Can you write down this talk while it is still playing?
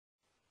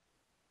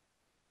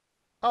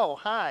Oh,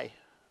 hi.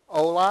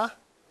 Hola.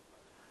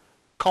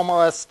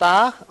 ¿Cómo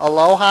está?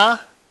 Aloha.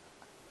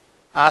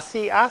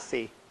 Asi,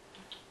 asi.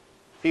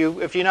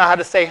 If you know how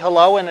to say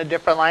hello in a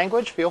different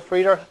language, feel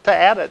free to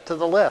add it to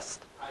the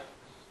list.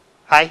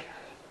 Hi.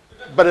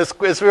 But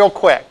it's real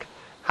quick.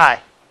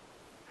 Hi.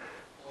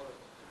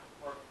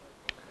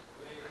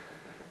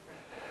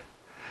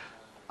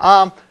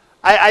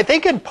 I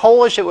think in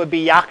Polish it would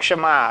be jak się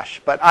masz,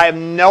 but I have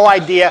no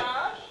idea.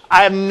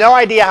 I have no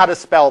idea how to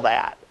spell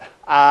that.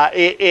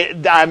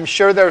 I'm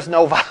sure there's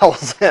no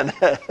vowels in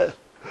it.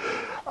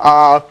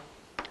 All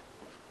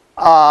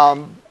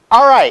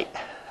right.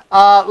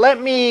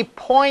 Let me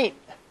paint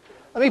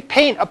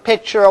a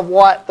picture of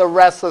what the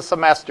rest of the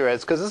semester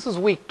is, because this is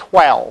week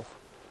 12.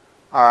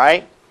 All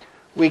right?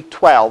 Week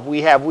 12.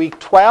 We have week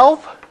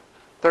 12,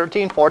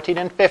 13, 14,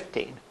 and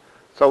 15.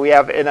 So we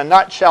have, in a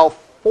nutshell,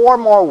 4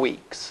 more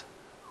weeks.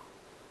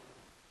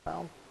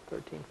 12,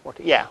 13,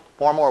 14. Yeah,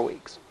 4 more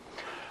weeks.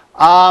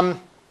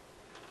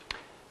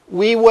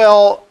 We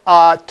will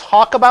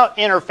talk about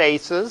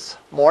interfaces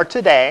more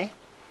today.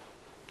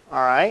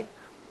 All right.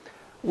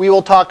 We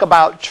will talk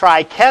about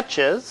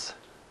try-catches.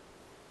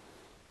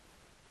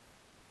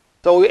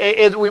 So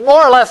we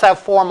more or less have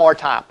 4 more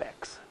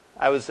topics.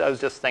 I was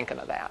just thinking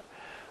of that.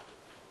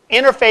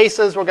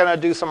 Interfaces, we're going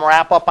to do some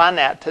wrap-up on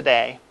that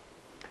today.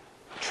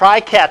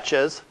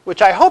 Try-catches,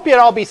 which I hope you'd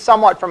all be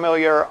somewhat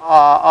familiar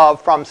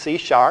of from C#.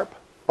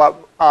 But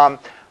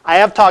I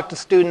have talked to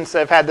students that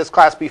have had this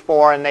class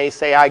before, and they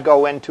say I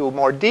go into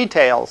more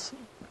details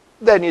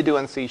than you do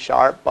in C#,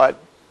 but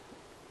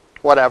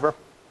whatever.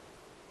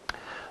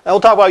 Then we'll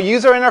talk about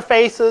user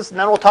interfaces, and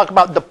then we'll talk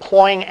about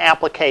deploying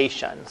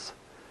applications.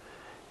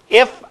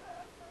 If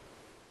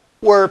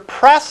we're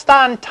pressed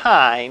on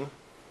time,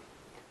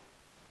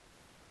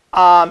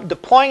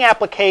 deploying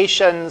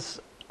applications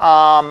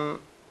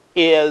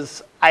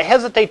is, I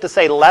hesitate to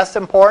say less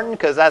important,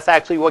 because that's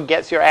actually what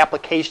gets your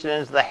application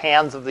into the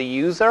hands of the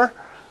user,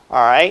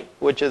 all right,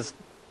 which is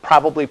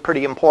probably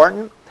pretty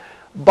important.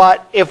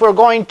 But if we're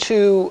going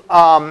to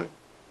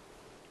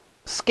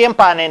skimp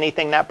on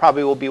anything, that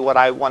probably will be what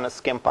I want to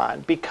skimp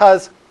on,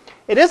 because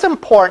it is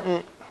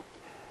important.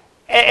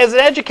 As an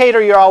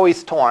educator, you're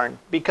always torn,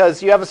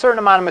 because you have a certain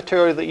amount of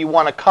material that you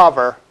want to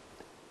cover.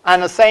 On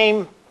the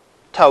same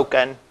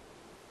token,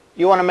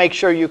 you want to make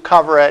sure you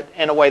cover it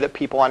in a way that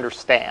people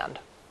understand.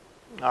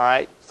 All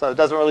right? So it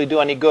doesn't really do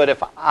any good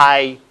if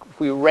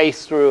we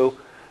race through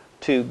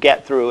to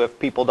get through if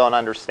people don't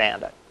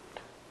understand it.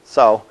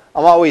 So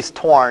I'm always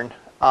torn.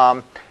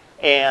 There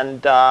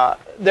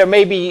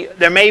may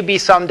be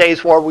some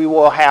days where we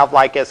will have,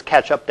 like, as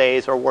catch-up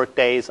days or work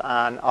days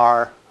on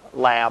our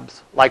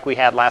labs, like we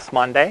had last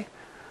Monday,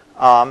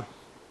 and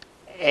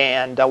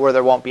where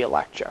there won't be a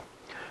lecture.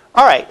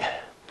 All right.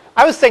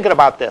 I was thinking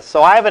about this,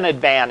 so I have an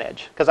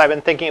advantage, because I've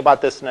been thinking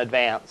about this in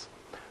advance,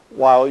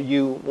 while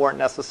you weren't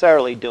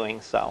necessarily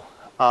doing so.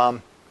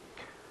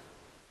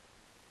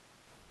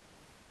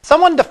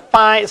 Someone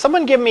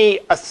give me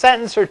a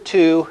sentence or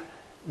two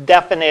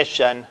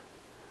definition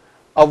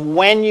of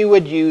when you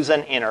would use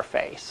an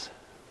interface.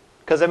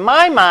 Because in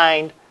my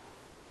mind,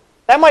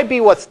 that might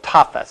be what's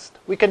toughest.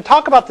 We can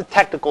talk about the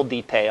technical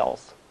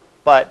details,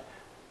 but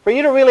for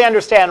you to really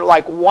understand,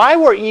 like, why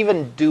we're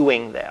even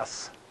doing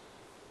this,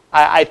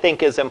 I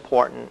think is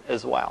important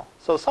as well.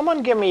 So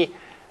someone give me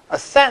a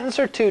sentence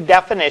or two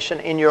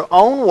definition in your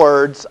own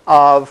words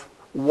of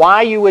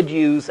why you would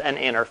use an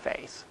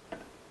interface.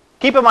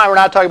 Keep in mind, we're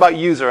not talking about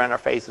user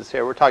interfaces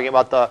here. We're talking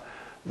about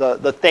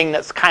the thing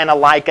that's kind of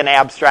like an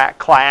abstract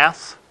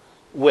class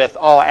with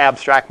all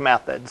abstract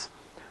methods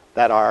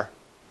that are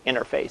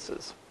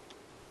interfaces.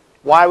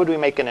 Why would we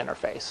make an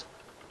interface?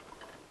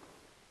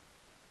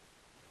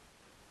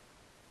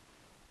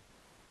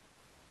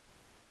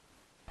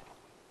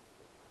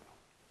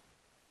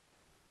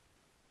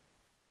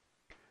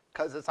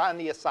 Because it's on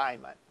the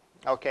assignment.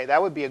 Okay,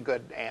 that would be a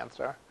good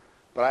answer,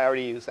 but I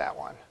already used that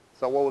one.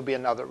 So what would be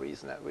another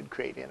reason that would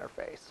create an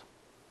interface?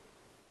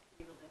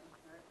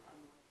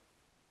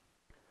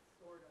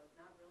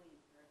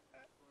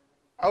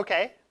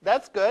 Okay,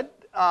 that's good.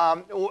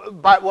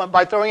 But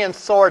by throwing in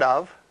sort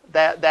of,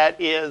 that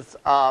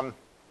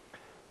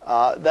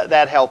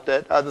helped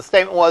it. The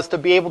statement was to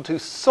be able to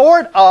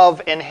sort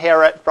of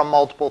inherit from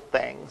multiple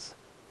things.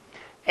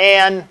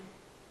 And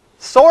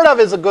sort of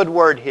is a good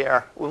word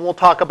here. We'll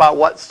talk about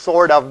what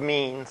sort of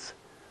means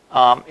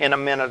in a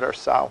minute or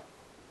so.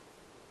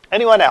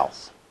 Anyone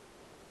else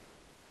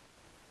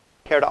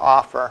care to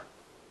offer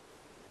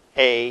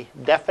a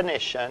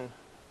definition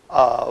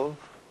of,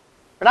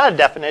 or not a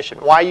definition,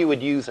 why you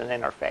would use an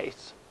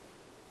interface?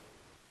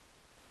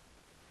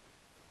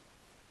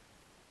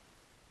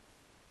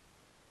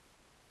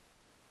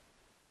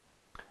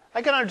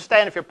 I can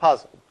understand if you're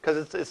puzzled,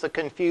 because it's a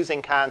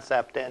confusing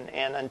concept, and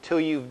until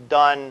you've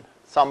done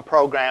some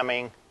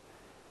programming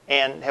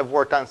and have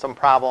worked on some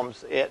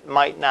problems, it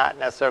might not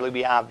necessarily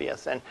be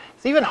obvious. And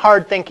it's even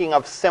hard thinking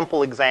of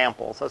simple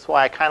examples. That's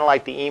why I kind of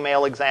like the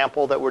email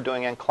example that we're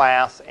doing in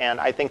class, and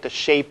I think the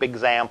shape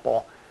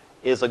example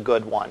is a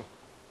good one.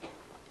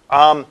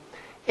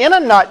 in a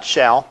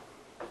nutshell,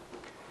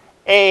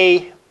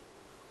 a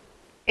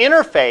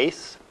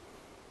interface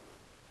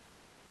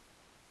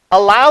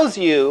allows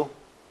you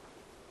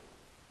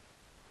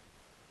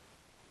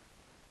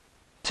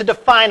to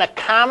define a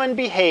common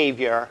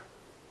behavior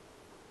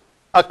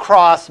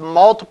across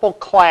multiple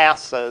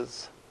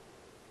classes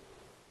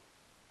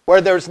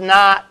where there's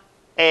not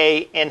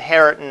an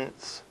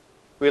inheritance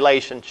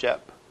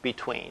relationship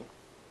between.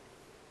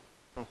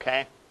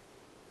 Okay?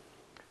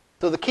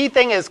 So the key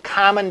thing is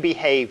common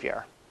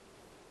behavior.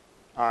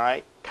 All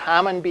right?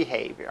 Common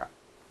behavior.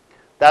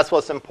 That's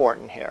what's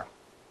important here.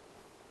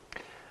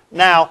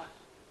 Now,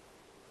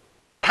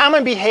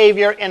 common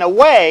behavior in a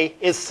way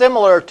is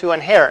similar to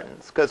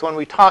inheritance, because when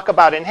we talk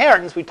about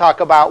inheritance, we talk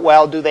about,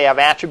 well, do they have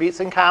attributes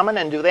in common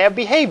and do they have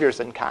behaviors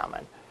in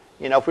common?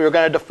 You know, if we were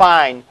going to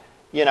define,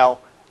 you know,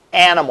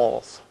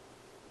 animals,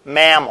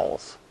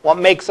 mammals, what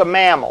makes a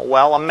mammal?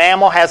 Well, a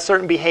mammal has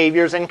certain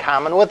behaviors in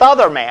common with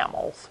other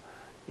mammals.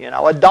 You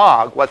know, a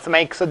dog, what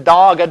makes a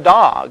dog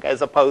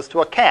as opposed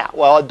to a cat?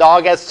 Well, a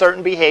dog has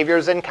certain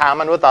behaviors in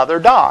common with other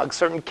dogs,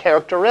 certain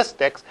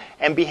characteristics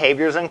and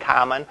behaviors in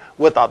common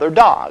with other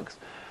dogs.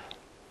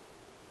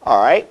 All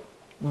right?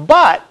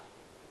 But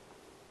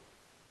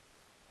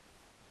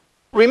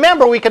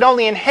remember, we could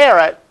only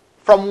inherit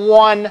from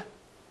one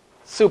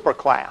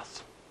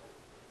superclass.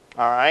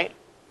 All right?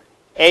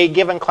 A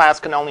given class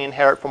can only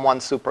inherit from one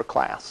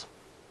superclass.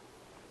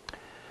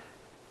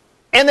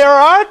 And there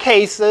are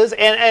cases,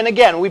 and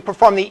again, we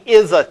perform the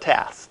ISA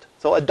test.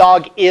 So a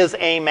dog is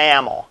a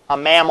mammal. A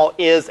mammal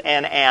is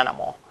an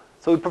animal.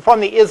 So we perform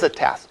the ISA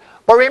test.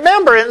 But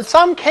remember, in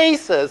some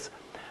cases,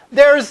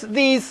 there's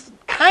these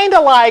kind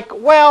of like,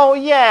 well,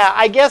 yeah,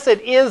 I guess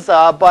it is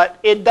but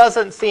it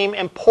doesn't seem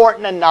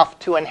important enough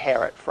to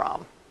inherit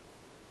from.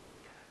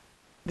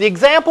 The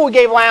example we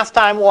gave last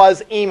time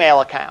was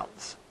email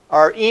accounts,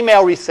 or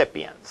email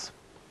recipients.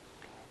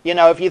 You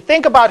know, if you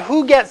think about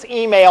who gets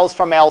emails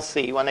from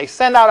LC, when they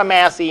send out a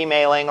mass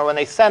emailing or when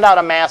they send out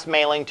a mass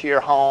mailing to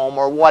your home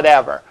or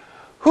whatever,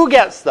 who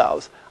gets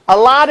those? A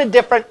lot of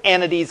different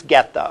entities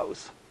get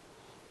those.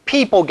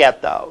 People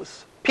get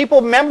those. People,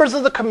 members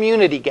of the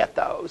community get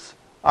those.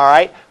 All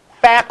right?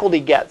 Faculty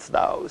gets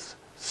those.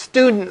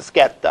 Students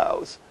get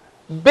those.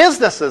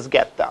 Businesses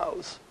get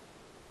those.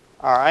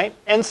 All right?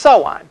 And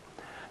so on.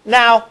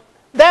 Now,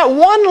 that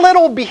one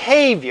little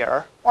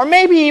behavior, or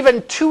maybe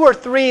even 2 or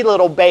 3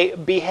 little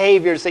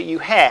behaviors that you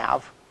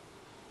have,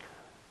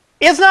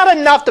 is not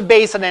enough to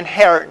base an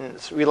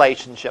inheritance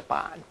relationship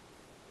on.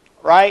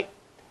 Right?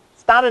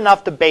 It's not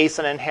enough to base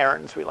an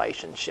inheritance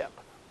relationship.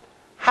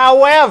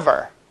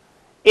 However,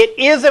 it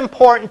is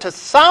important to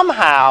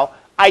somehow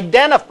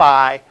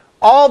identify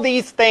all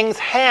these things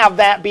have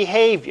that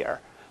behavior,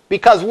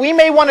 because we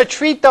may want to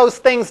treat those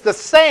things the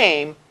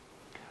same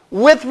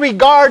with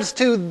regards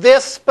to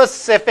this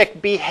specific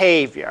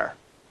behavior.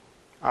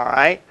 All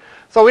right?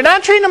 So we're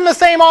not treating them the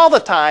same all the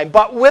time,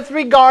 but with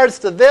regards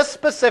to this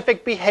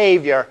specific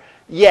behavior,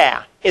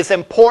 yeah, it's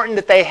important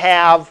that they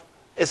have,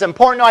 it's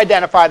important to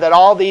identify that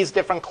all these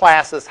different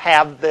classes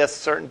have this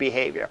certain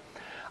behavior.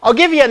 I'll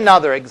give you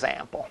another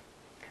example.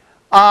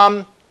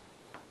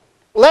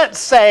 Let's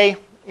say,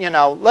 you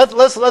know,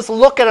 let's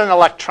look at an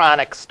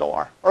electronics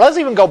store, or let's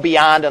even go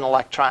beyond an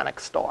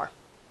electronics store.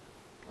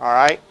 All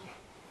right?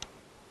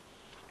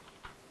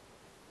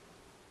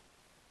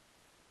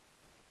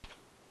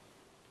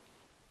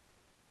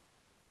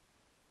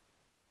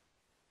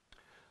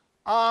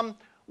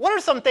 What are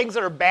some things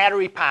that are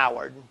battery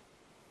powered?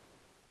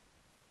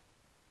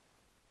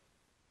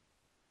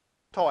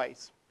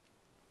 Toys.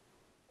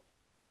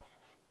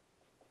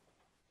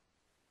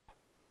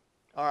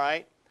 All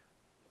right.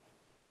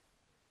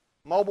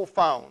 Mobile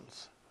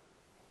phones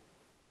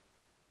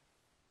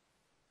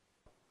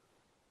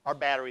are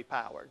battery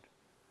powered.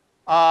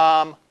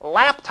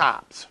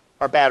 Laptops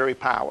are battery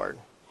powered.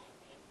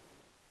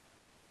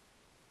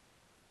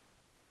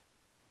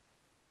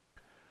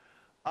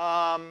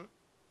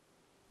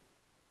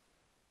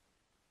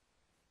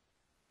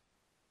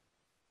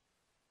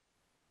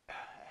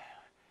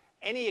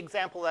 Any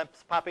example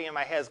that's popping in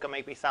my head is going to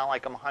make me sound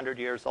like I'm 100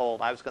 years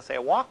old. I was going to say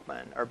a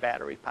Walkman are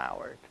battery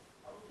powered.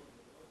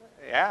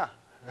 Yeah.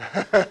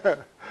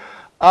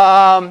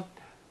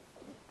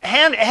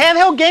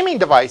 Handheld gaming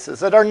devices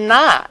that are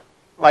not,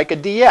 like a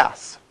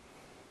DS.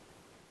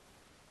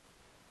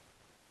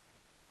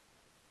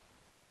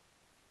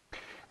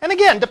 And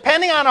again,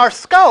 depending on our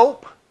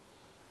scope,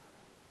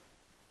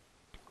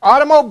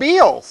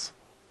 automobiles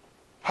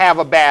have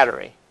a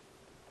battery.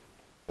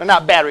 They're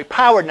not battery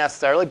powered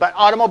necessarily, but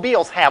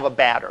automobiles have a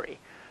battery.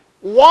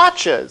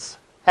 Watches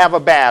have a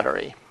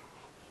battery.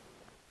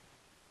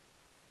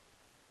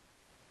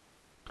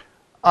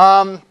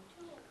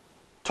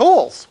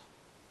 Tools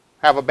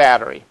have a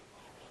battery.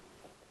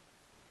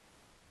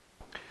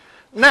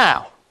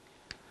 Now,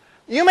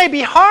 you may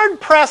be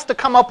hard-pressed to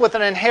come up with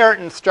an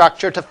inheritance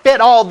structure to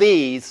fit all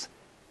these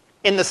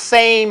in the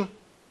same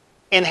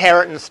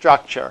inheritance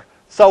structure.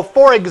 So,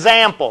 for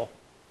example,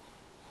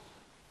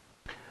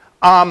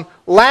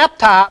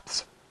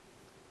 laptops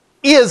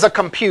is a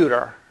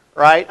computer.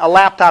 right? A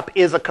laptop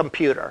is a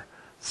computer.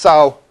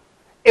 So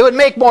it would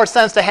make more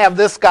sense to have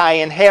this guy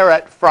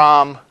inherit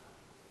from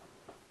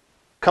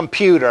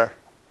computer.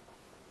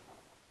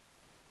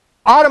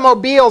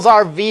 Automobiles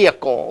are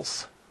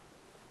vehicles.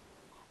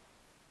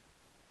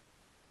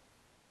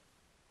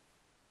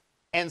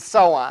 And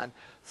so on.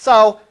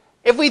 So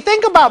if we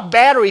think about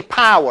battery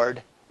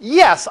powered,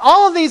 yes,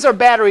 all of these are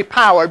battery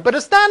powered, but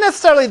it's not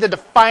necessarily the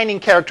defining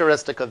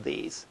characteristic of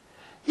these.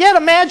 Yet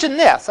imagine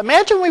this.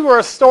 Imagine we were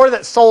a store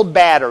that sold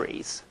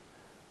batteries.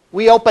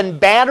 We open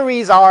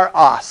Batteries Are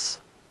Us,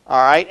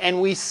 all right,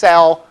 and we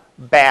sell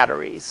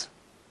batteries,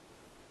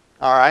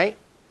 all right?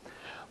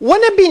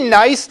 Wouldn't it be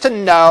nice to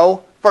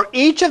know for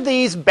each of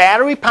these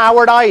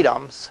battery-powered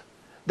items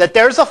that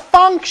there's a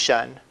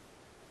function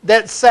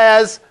that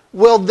says,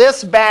 will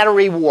this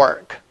battery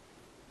work?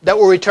 That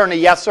will return a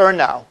yes or a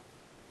no,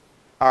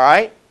 all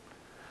right?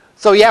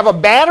 So you have a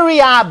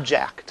battery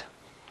object.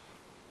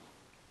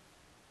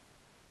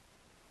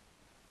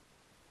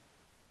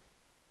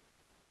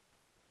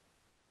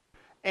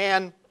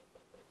 And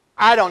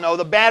I don't know,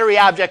 the battery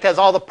object has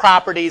all the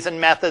properties and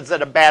methods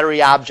that a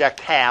battery object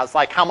has,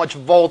 like how much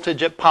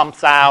voltage it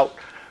pumps out,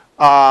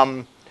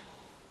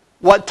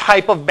 what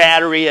type of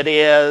battery it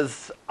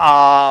is,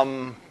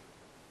 the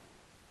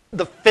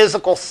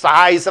physical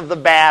size of the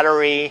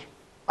battery,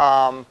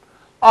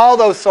 all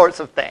those sorts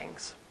of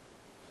things.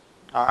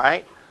 All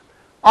right?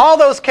 All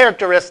those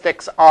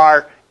characteristics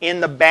are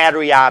in the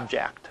battery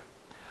object.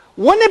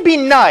 Wouldn't it be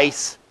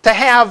nice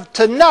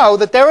to know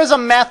that there is a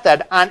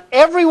method on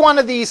every one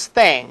of these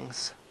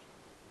things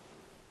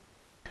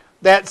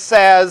that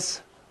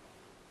says,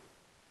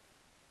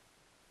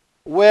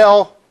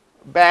 will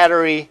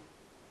battery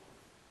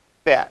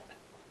fit?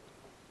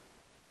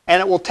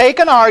 And it will take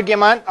an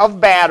argument of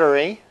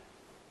battery,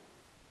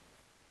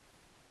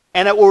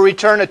 and it will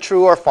return a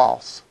true or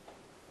false.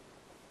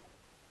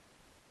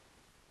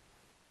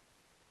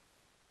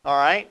 All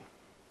right?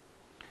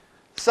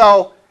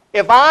 So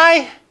if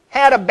I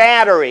had a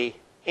battery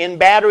in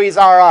Batteries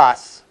Are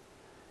Us,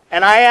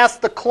 and I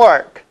asked the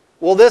clerk,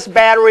 will this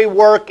battery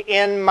work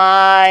in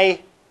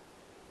my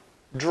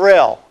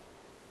drill?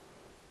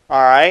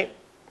 All right?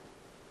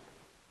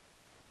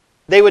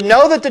 They would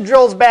know that the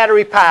drill's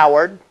battery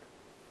powered.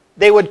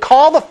 They would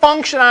call the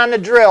function on the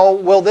drill,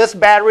 will this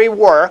battery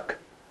work?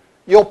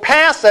 You'll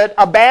pass it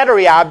a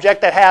battery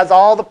object that has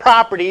all the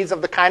properties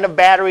of the kind of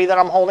battery that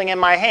I'm holding in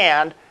my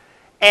hand,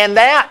 and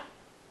that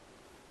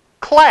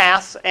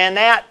class and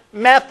that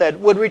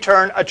method would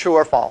return a true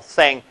or false,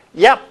 saying,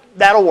 yep,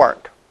 that'll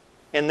work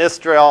in this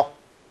drill.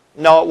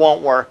 No, it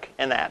won't work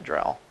in that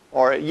drill.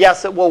 Or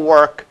yes, it will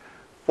work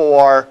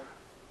for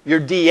your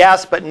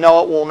DS, but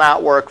no, it will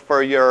not work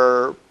for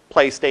your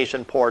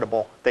PlayStation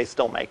Portable. They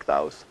still make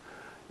those.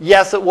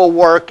 Yes, it will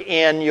work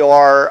in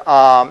your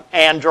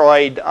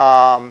Android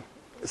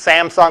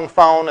Samsung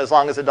phone as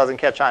long as it doesn't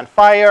catch on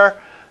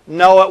fire.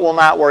 No, it will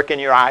not work in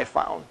your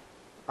iPhone,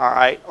 all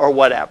right, or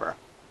whatever.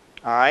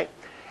 All right?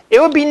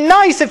 It would be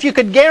nice if you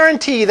could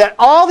guarantee that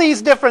all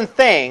these different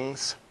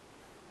things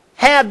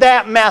had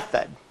that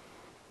method.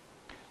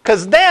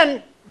 Because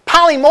then,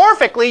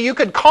 polymorphically, you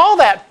could call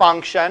that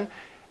function,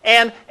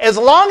 and as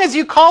long as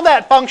you call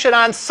that function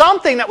on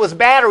something that was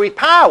battery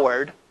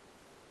powered,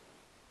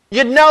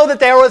 you'd know that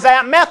there was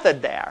that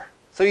method there.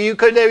 So you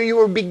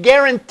would be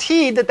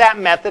guaranteed that that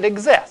method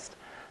exists.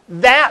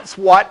 That's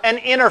what an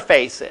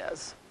interface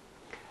is.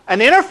 An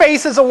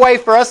interface is a way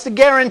for us to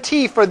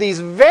guarantee for these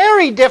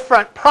very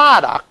different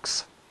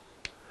products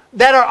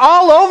that are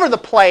all over the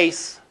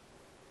place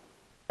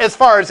as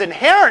far as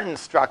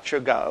inheritance structure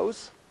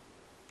goes.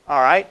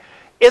 All right?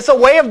 It's a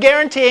way of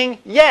guaranteeing,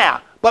 yeah,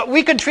 but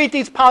we could treat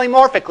these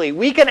polymorphically.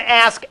 We can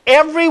ask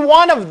every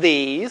one of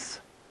these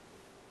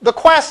the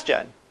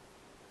question,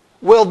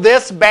 will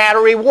this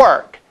battery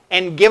work?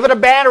 And give it a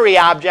battery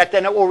object,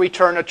 and it will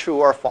return a true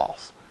or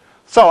false.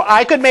 So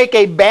I could make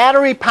a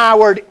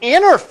battery-powered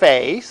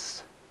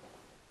interface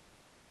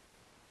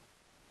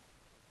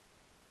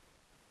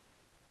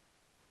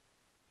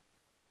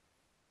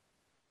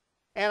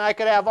and I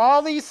could have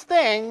all these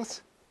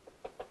things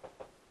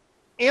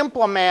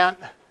implement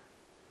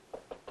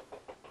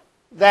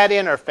that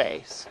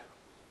interface.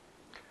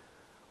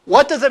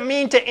 What does it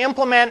mean to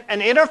implement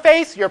an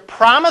interface? You're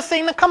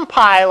promising the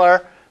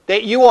compiler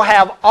that you will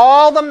have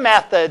all the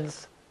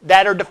methods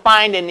that are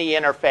defined in the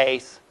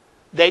interface,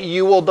 that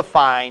you will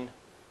define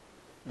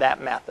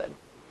that method.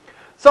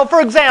 So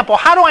for example,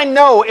 how do I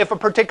know if a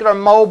particular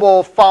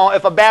mobile phone,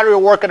 if a battery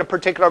will work in a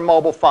particular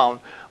mobile phone?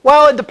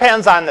 Well, it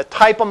depends on the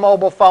type of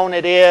mobile phone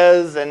it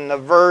is, and the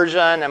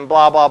version, and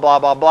blah, blah, blah,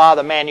 blah, blah,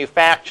 the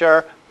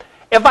manufacturer.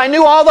 If I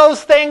knew all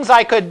those things,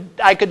 I could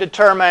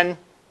determine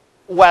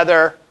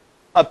whether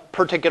a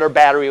particular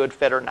battery would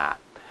fit or not.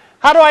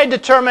 How do I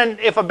determine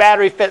if a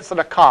battery fits in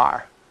a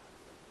car?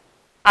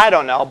 I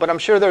don't know, but I'm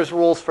sure there's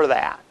rules for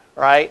that,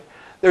 right?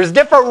 There's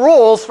different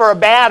rules for a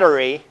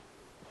battery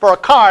for a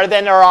car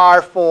than there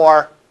are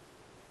for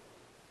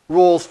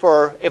rules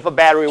for if a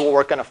battery will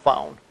work in a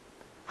phone.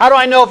 How do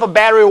I know if a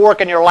battery will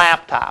work in your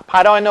laptop?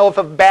 How do I know if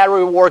a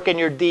battery will work in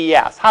your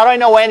DS? How do I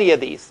know any of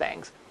these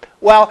things?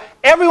 Well,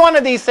 every one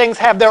of these things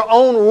have their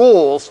own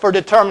rules for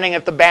determining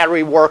if the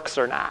battery works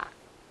or not.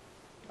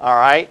 All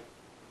right?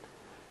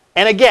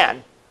 And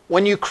again,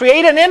 when you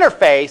create an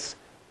interface,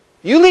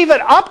 you leave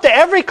it up to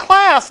every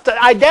class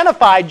to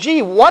identify,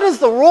 gee, what is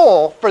the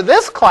rule for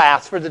this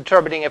class for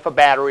determining if a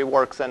battery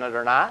works in it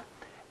or not?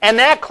 And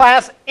that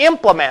class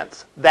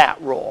implements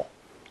that rule.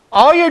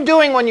 All you're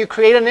doing when you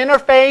create an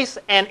interface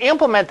and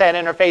implement that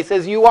interface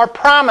is you are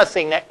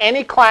promising that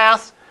any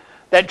class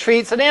that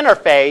treats an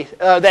interface,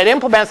 that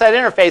implements that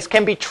interface,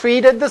 can be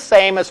treated the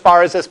same as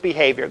far as this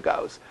behavior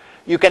goes.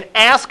 You can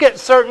ask it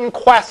certain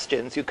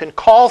questions. You can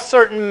call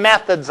certain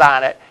methods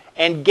on it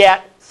and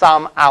get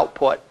some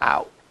output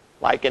out.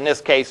 Like in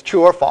this case,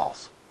 true or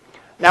false.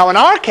 Now in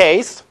our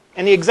case,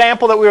 in the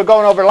example that we were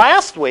going over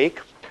last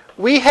week,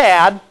 we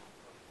had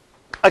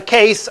a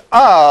case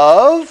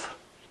of,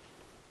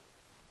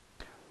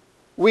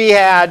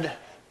 I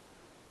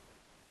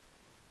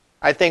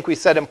think we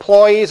said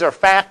employees or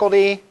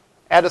faculty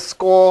at a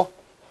school,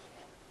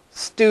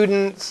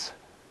 students,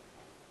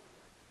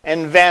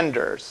 and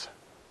vendors.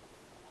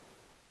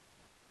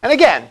 And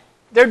again,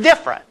 they're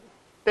different.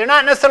 They're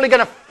not necessarily going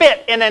to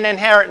fit in an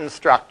inheritance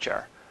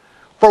structure.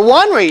 For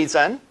one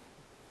reason,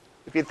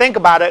 if you think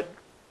about it,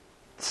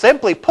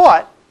 simply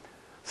put,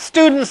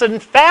 students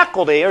and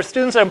faculty, or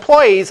students and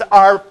employees,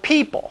 are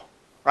people,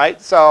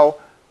 right? So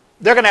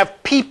they're going to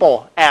have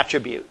people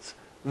attributes.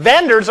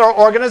 Vendors are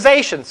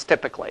organizations,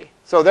 typically.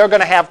 So they're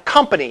going to have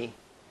company.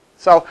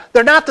 So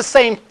they're not the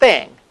same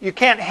thing. You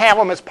can't have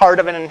them as part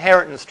of an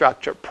inheritance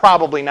structure.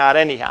 Probably not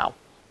anyhow.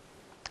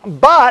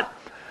 But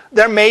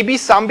there may be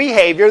some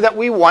behavior that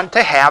we want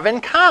to have in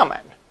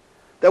common.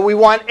 That we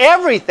want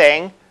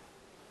everything,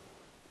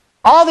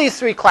 all these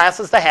three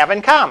classes, to have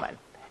in common.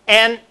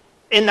 And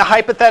in the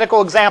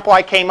hypothetical example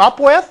I came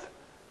up with,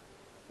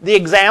 the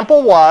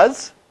example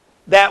was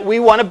that we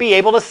want to be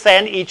able to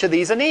send each of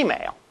these an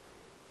email.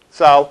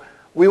 So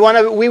we want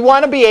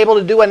to be able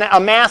to do a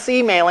mass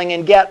emailing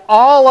and get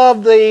all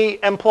of the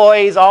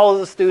employees, all of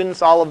the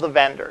students, all of the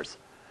vendors.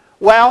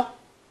 Well,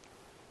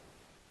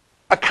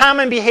 a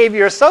common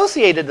behavior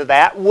associated to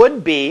that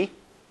would be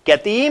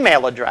get the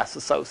email address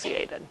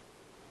associated.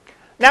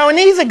 Now in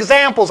these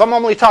examples, I'm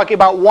only talking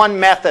about one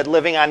method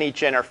living on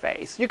each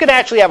interface. You could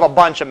actually have a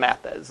bunch of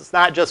methods. It's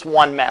not just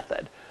one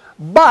method.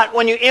 But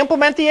when you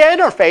implement the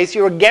interface,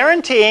 you're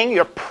guaranteeing,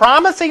 you're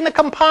promising the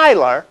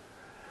compiler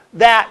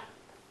that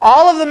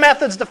all of the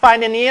methods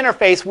defined in the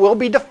interface will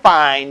be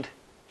defined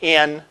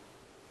in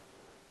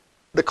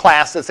the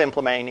class that's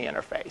implementing the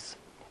interface.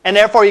 And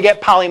therefore you get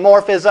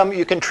polymorphism.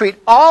 You can treat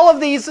all of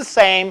these the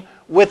same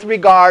with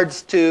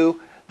regards to,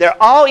 they're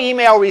all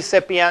email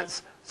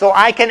recipients, so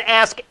I can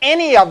ask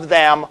any of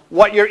them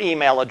what your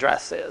email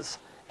address is.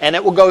 And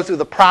it will go through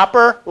the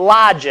proper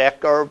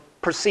logic or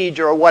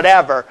procedure or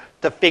whatever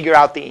to figure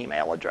out the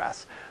email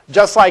address.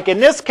 Just like in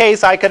this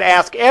case, I could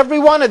ask every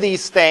one of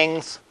these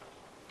things,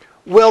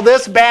 will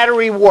this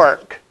battery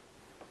work?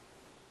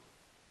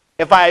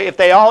 If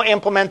they all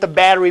implement the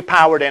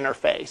battery-powered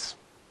interface.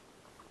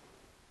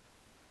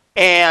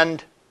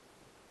 And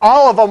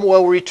all of them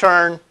will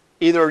return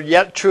either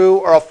yet true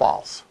or a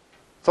false.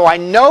 So I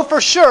know for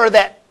sure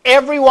that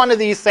every one of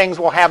these things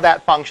will have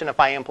that function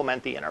if I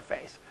implement the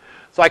interface.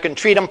 So I can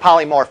treat them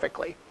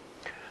polymorphically.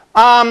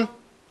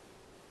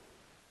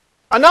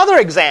 Another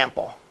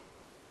example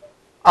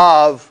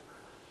of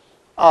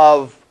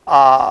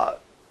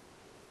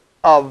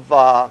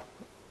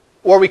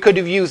where we could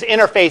have used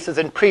interfaces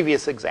in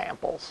previous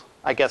examples,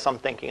 I guess I'm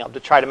thinking of, to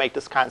try to make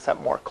this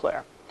concept more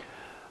clear.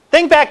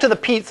 Think back to the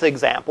pizza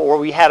example where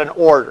we had an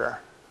order,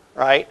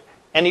 right?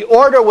 And the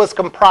order was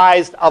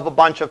comprised of a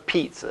bunch of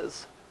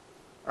pizzas,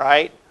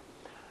 right?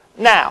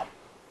 Now,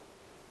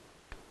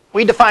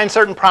 we define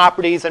certain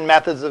properties and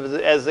methods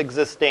as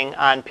existing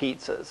on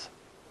pizzas.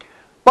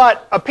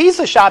 But a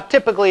pizza shop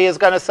typically is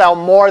going to sell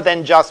more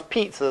than just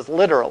pizzas,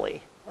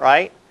 literally,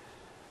 right?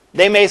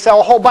 They may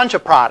sell a whole bunch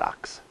of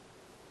products.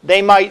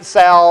 They might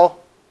sell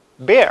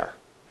beer.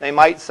 They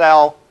might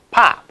sell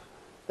pop.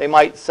 They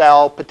might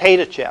sell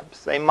potato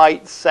chips. They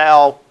might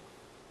sell,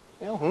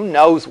 who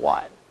knows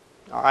what,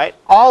 all right?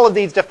 All of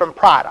these different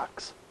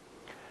products.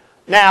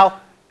 Now,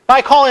 if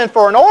I call in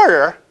for an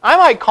order, I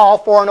might call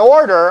for an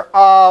order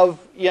of,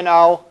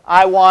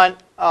 I want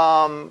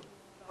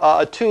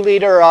a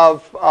 2-liter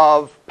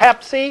of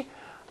Pepsi,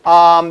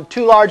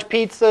 2 large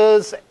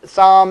pizzas,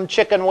 some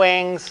chicken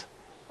wings,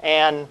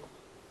 and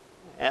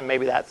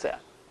maybe that's it.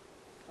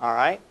 All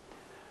right?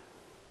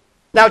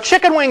 Now,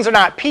 chicken wings are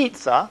not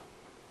pizza,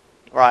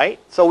 right?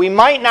 So we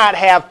might not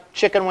have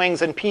chicken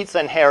wings and pizza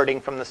inheriting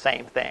from the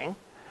same thing.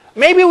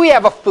 Maybe we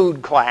have a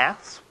food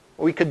class.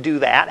 We could do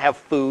that, have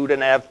food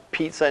and have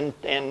pizza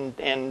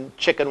and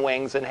chicken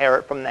wings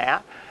inherit from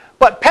that.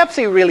 But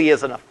Pepsi really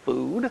isn't a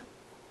food.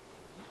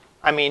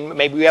 I mean,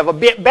 maybe we have a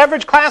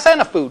beverage class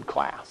and a food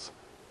class,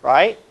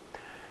 right?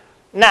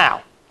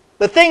 Now,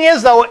 the thing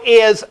is, though,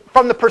 is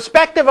from the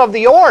perspective of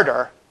the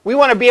order, we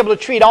want to be able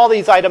to treat all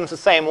these items the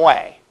same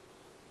way.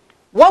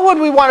 what would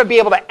we want to be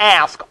able to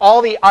ask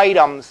all the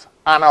items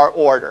on our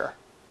order?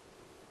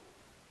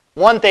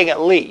 One thing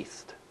at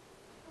least.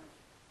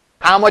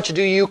 How much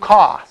do you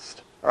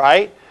cost?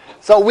 Right?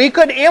 So we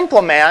could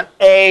implement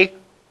a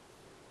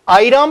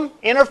item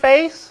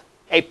interface,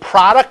 a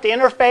product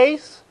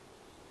interface,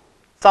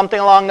 something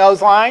along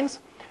those lines.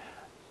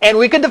 And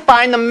we could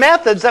define the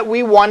methods that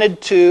we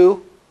wanted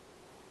to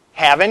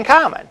have in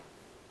common.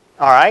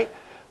 All right?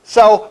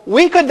 So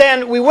we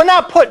would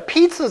not put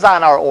pizzas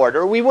on our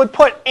order. We would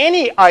put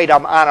any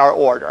item on our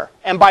order.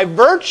 And by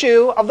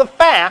virtue of the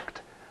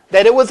fact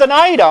that it was an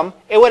item,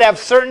 it would have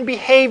certain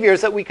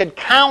behaviors that we could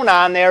count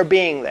on there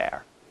being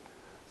there.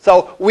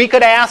 So we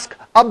could ask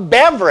a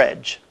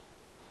beverage,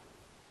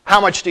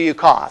 how much do you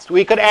cost?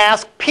 We could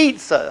ask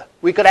pizza.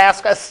 We could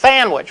ask a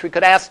sandwich. We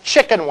could ask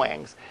chicken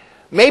wings.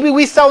 Maybe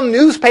we sell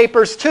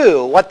newspapers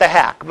too. What the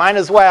heck? Might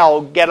as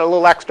well get a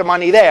little extra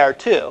money there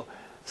too.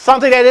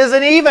 Something that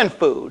isn't even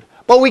food.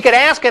 But we could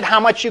ask it how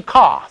much you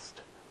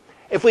cost.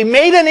 If we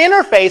made an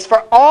interface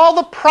for all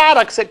the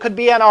products that could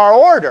be on our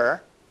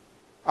order,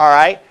 all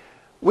right,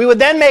 we would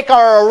then make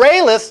our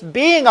array list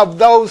being of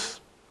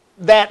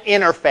that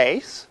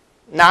interface,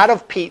 not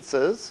of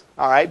pizzas,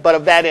 all right, but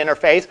of that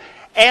interface.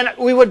 And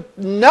we would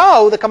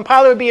know, the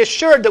compiler would be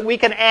assured that we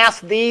can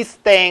ask these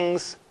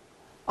things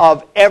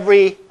of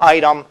every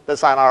item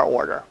that's on our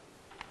order.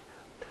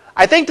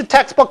 I think the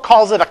textbook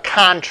calls it a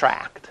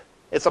contract.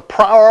 It's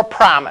or a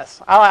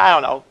promise. I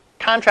don't know.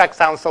 Contract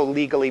sounds so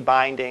legally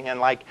binding and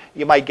like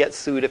you might get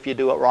sued if you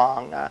do it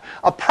wrong.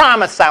 A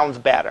promise sounds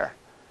better.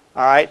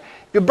 All right?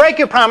 If you break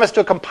your promise to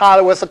a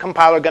compiler, what's the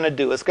compiler going to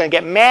do? It's going to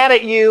get mad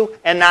at you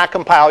and not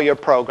compile your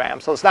program.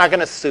 So it's not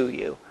going to sue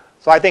you.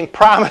 So I think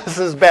promise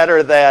is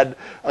better than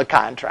a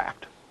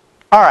contract.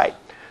 All right.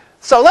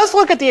 So let's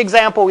look at the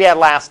example we had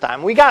last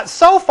time. We got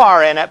so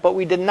far in it, but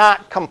we did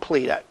not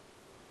complete it.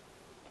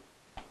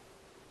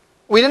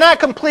 We did not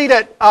complete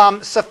it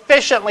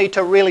sufficiently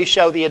to really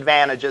show the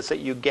advantages that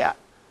you get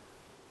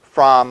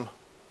from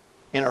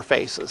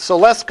interfaces. So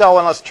let's go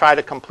and let's try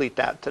to complete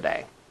that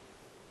today.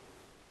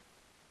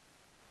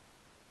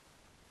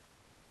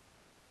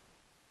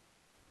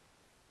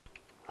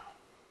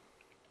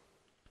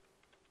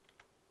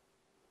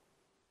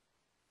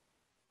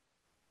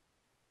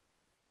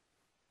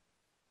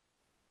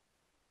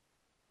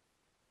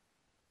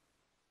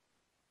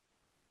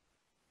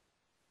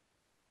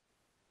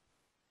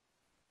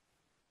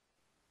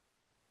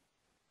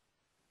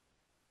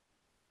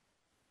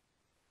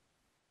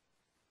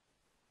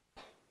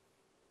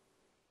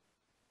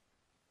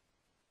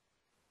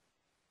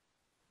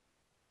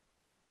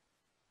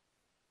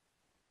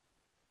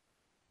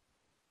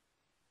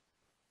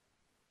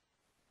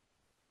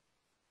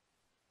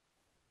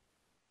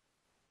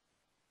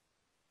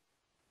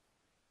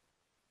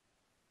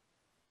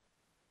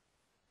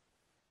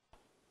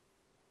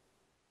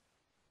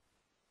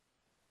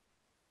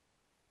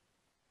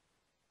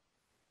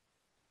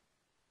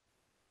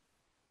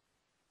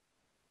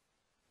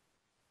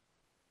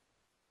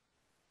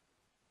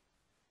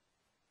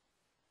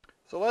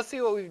 So let's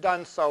see what we've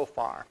done so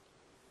far.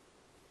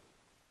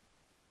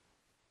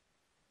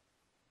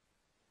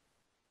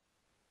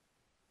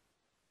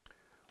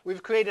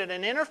 We've created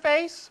an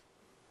interface,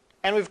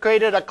 and we've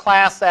created a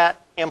class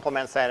that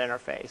implements that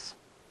interface.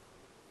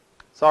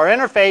 So our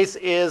interface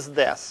is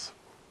this.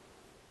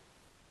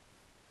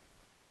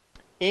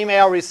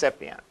 Email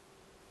recipient.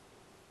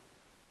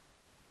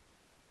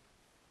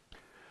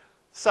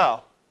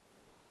 So,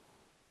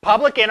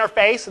 public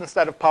interface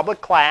instead of public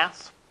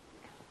class.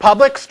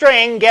 Public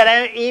string, get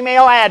an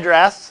email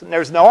address, and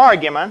there's no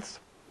arguments.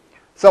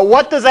 So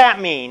what does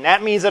that mean?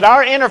 That means that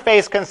our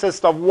interface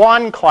consists of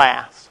one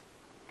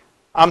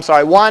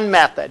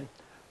method.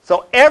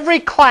 So every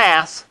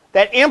class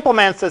that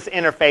implements this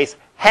interface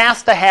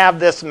has to have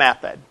this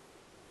method.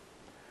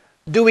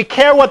 Do we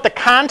care what the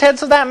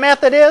contents of that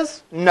method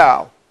is?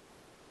 No.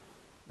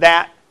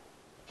 That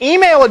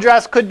email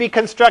address could be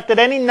constructed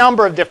any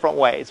number of different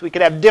ways. We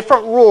could have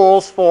different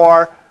rules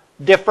for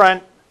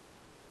different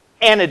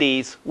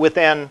entities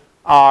within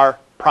our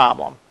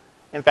problem.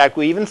 In fact,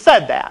 we even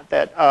said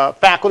that a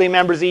faculty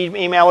member's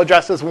email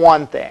address is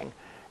one thing.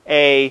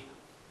 A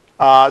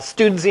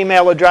student's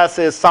email address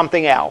is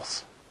something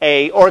else.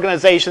 A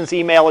organization's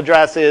email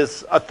address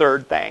is a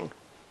third thing.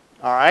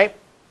 All right?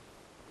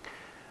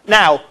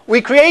 Now,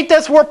 we create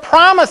this, we're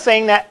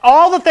promising that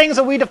all the things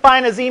that we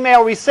define as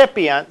email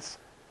recipients,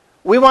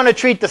 we want to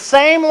treat the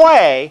same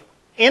way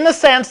in the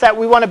sense that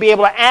we want to be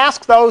able to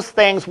ask those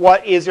things,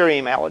 what is your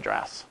email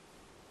address?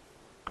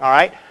 All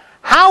right?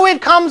 How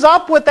it comes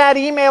up with that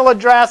email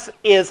address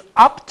is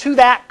up to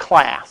that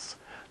class.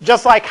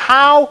 Just like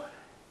how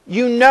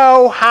you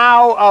know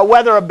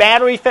whether a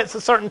battery fits a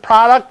certain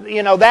product,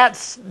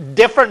 that's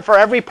different for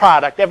every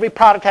product. Every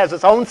product has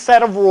its own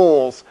set of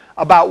rules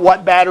about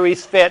what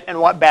batteries fit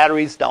and what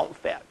batteries don't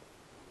fit.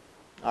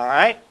 All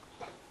right?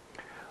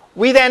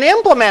 We then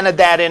implemented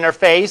that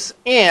interface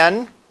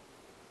in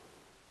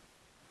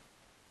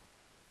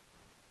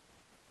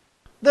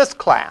this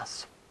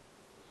class.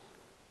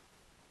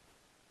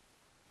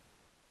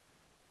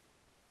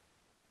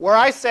 where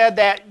I said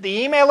that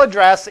the email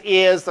address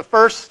is the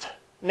first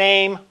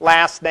name,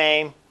 last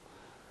name,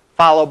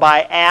 followed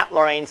by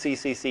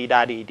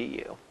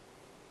 @lorainccc.edu.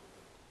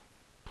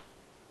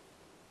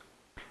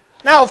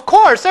 Now, of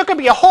course, there could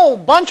be a whole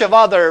bunch of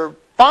other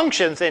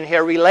functions in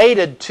here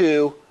related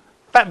to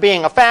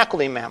being a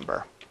faculty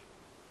member.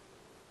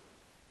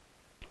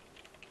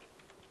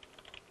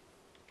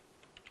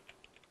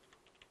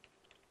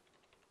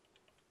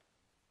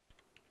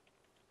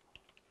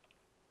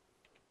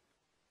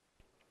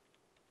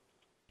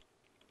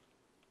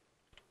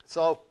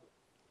 So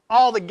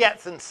all the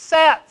gets and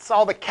sets,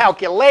 all the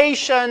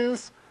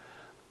calculations,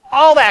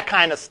 all that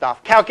kind of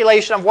stuff.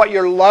 Calculation of what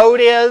your load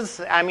is.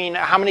 I mean,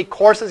 how many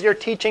courses you're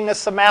teaching this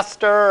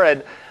semester,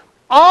 and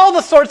all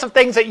the sorts of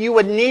things that you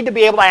would need to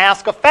be able to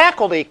ask a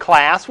faculty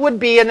class would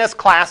be in this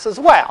class as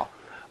well.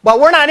 But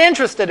we're not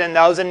interested in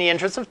those in the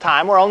interest of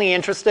time. We're only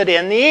interested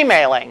in the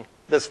emailing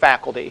this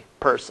faculty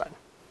person.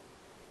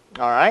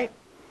 All right?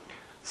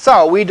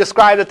 So we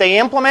described that they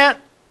implement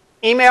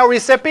email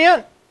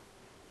recipient.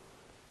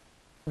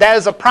 That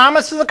is a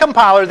promise to the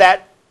compiler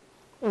that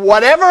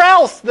whatever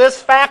else this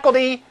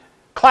faculty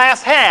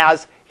class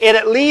has, it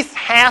at least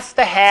has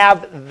to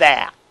have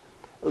that.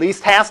 At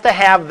least has to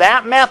have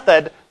that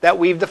method that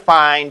we've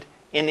defined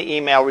in the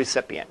email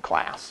recipient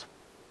class.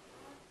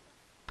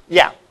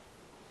 Yeah?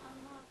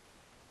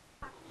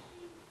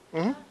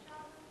 Mm-hmm.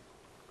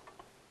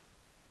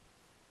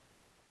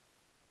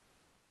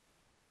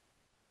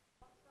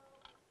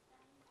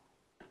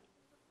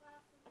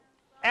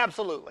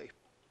 Absolutely.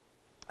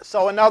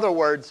 So in other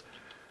words,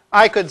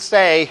 I could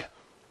say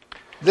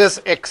this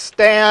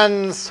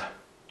extends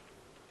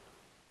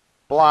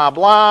blah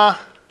blah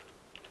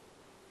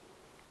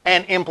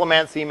and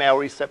implements email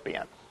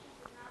recipient.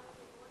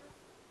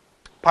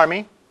 Pardon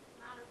me?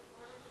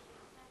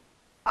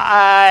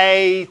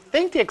 I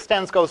think the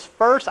extends goes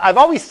first. I've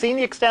always seen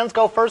the extends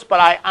go first, but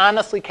I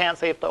honestly can't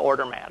say if the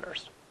order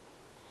matters.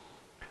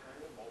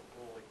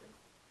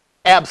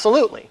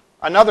 Absolutely.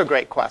 Another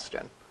great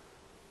question.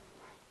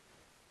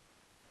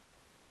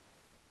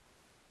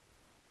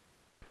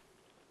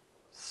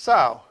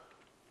 So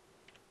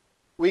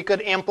we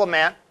could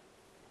implement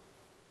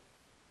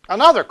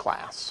another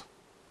class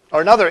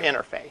or another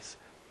interface.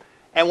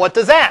 And what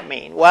does that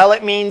mean? Well,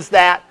 it means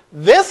that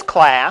this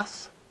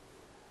class,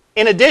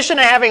 in addition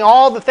to having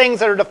all the things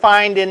that are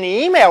defined in the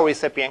email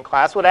recipient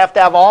class, would have to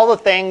have all the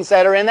things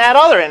that are in that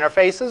other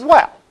interface as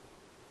well.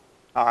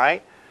 All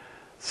right?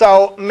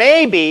 So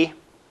maybe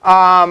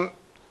faculty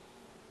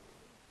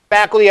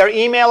are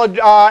email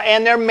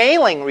and they're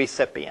mailing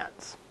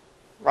recipients,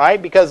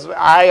 right? Because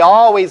I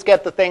always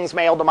get the things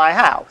mailed to my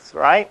house,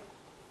 right?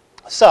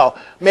 So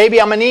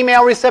maybe I'm an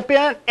email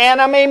recipient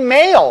and I'm a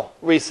mail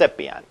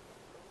recipient,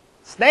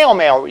 snail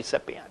mail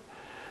recipient.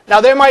 Now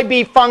there might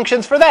be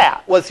functions for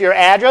that. What's your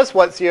address?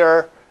 What's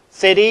your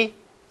city,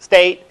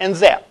 state, and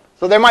zip?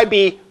 So there might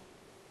be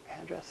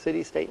address,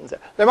 city, state, and zip.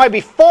 There might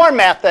be 4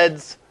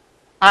 methods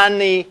on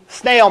the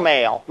snail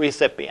mail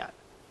recipient.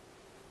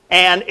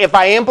 And if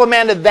I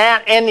implemented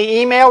that in the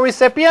email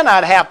recipient,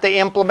 I'd have to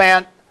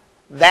implement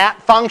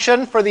that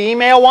function for the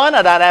email one,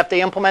 and I'd have to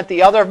implement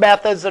the other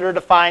methods that are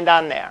defined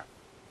on there.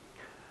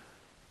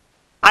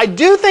 I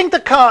do think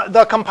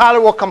the compiler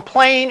will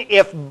complain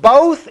if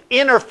both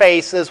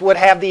interfaces would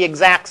have the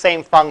exact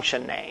same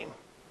function name,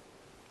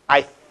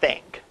 I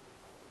think.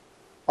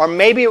 Or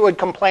maybe it would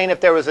complain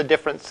if there was a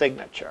different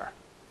signature.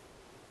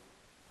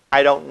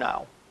 I don't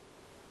know.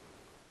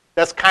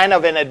 That's kind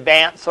of an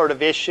advanced sort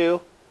of issue.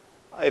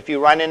 If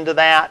you run into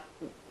that,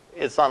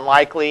 it's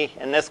unlikely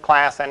in this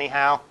class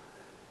anyhow.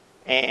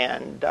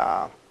 And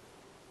so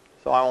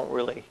I won't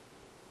really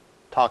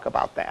talk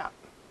about that.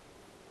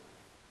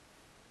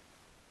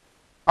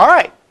 All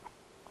right.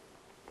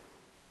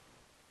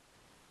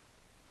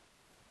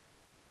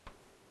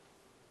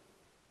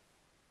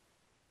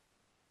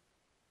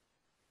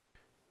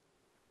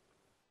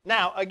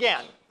 Now,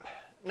 again,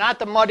 not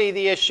to muddy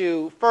the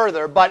issue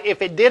further, but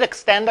if it did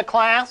extend a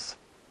class,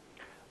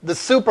 the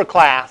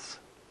superclass,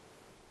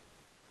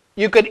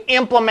 you could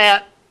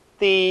implement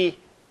the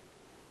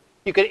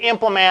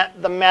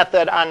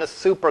method on the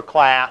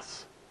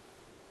superclass,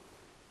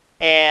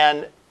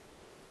 and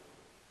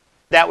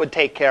that would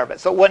take care of it.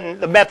 So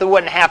the method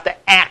wouldn't have to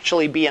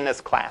actually be in this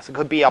class. It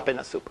could be up in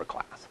a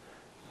superclass.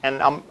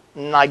 And I'm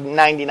like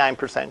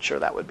 99% sure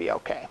that would be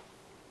okay.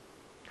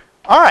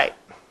 All right.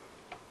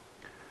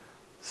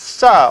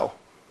 So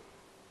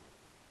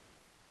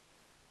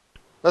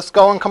let's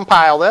go and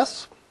compile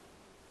this.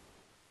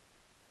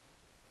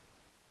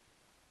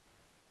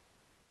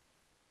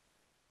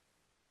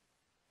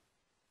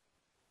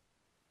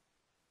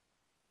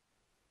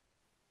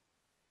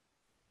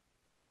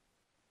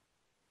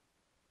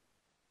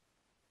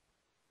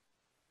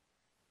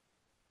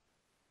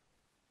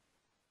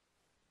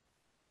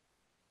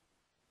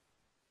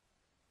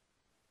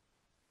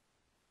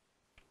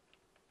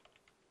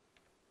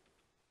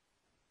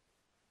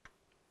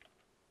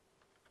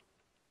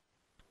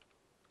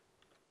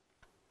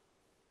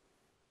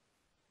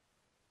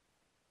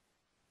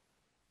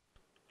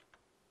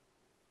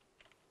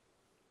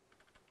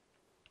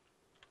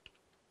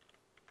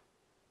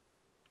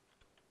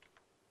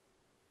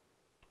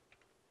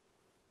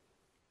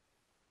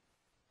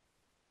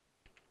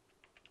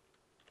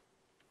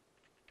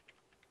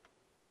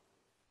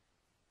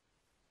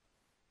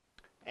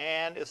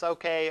 and it's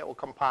okay, it will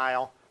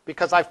compile,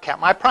 because I've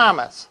kept my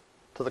promise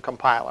to the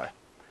compiler.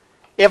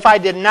 If I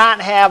did not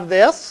have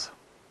this,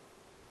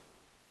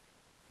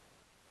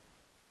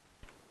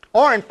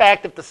 or in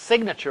fact if the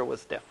signature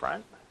was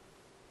different,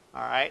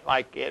 all right,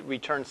 like it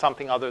returned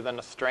something other than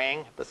a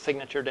string, the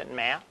signature didn't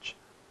match,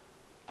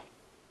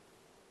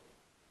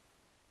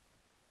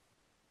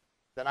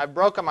 then I've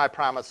broken my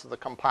promise to the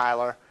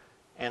compiler,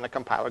 and the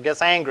compiler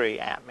gets angry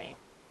at me.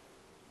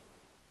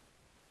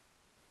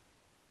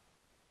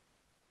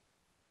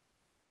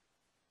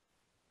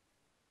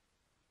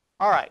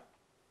 All right,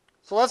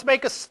 so let's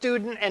make a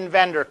student and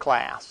vendor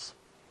class.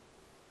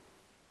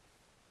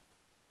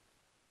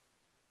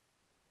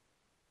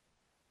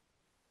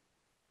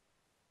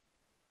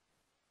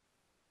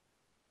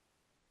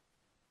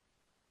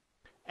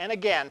 And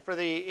again,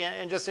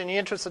 just in the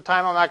interest of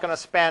time, I'm not going to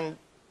spend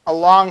a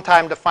long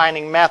time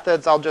defining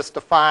methods. I'll just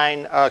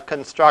define a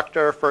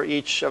constructor for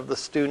each of the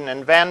student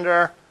and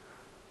vendor.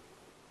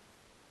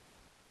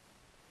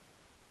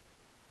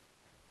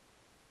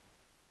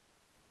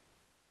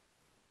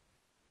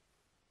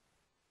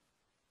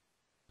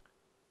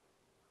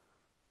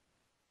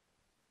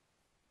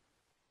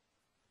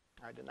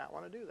 I did not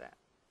want to do that.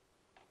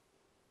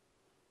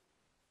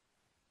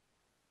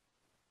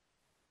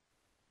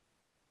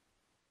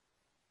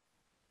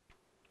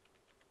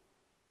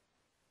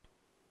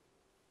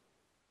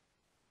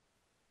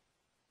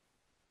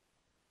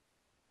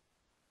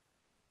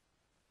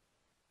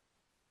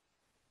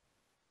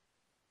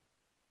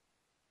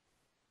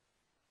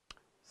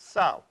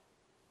 So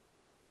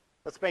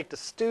let's make the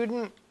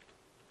student.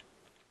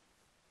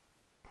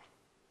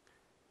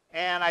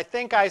 And I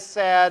think I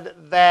said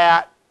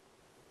that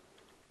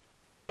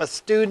a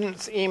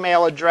student's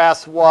email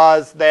address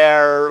was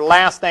their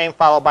last name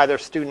followed by their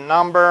student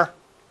number.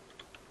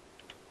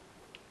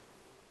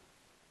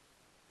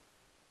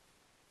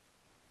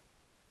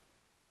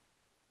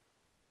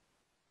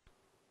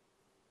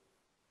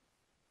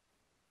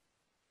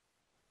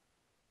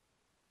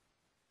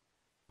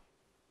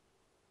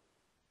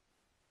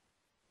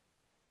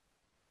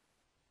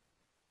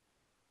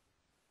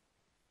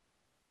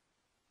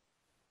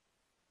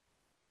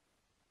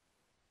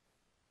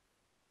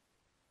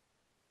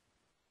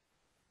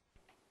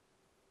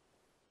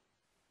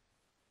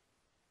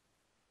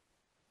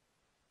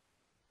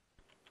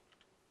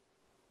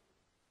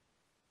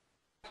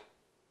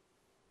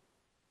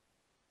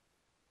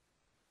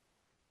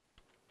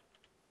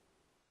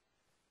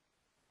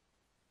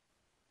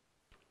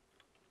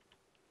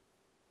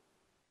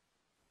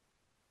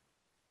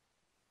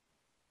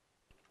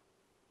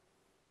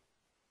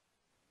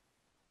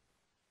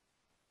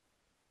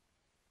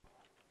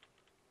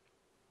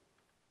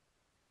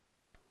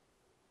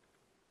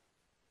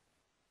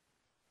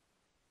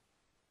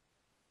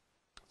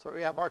 So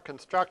we have our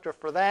constructor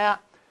for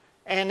that.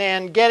 And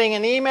then getting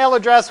an email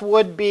address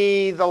would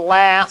be the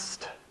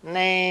last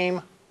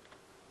name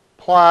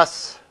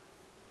plus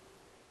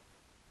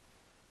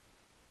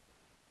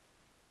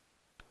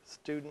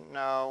student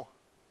no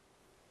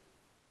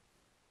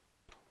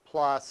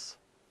plus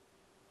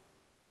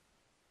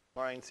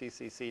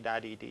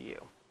loraineccc.edu.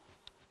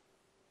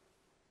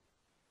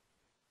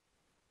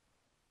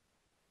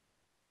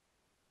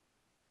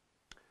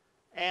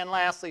 And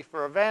lastly,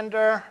 for a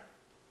vendor,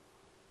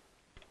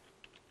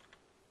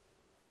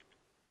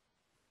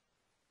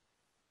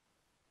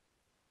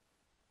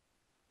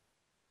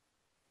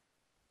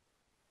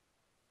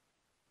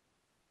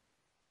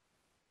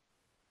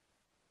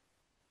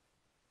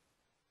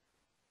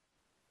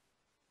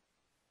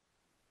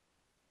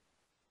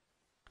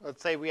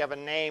 let's say we have a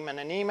name and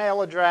an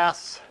email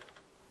address.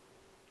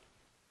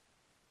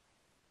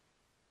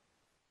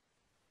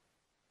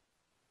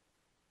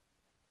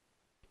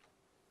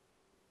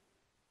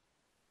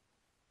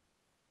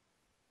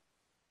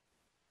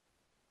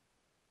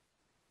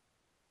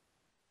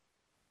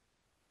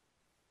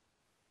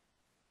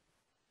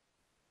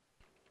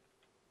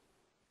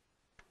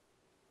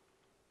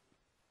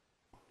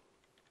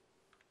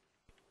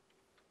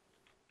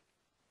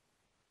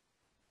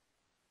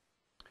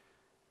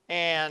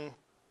 And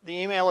the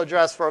email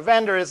address for a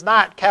vendor is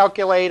not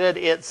calculated.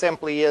 It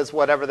simply is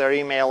whatever their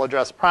email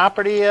address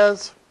property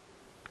is.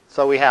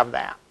 So we have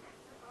that.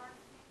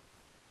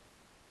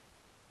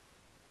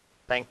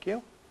 Thank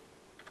you.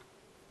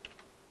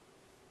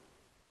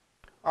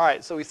 All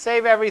right, so we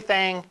save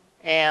everything,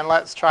 and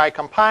let's try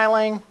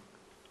compiling.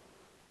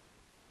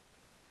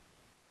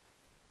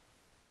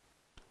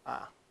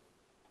 That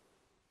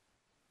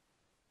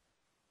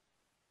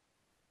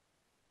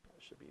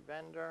should be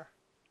vendor.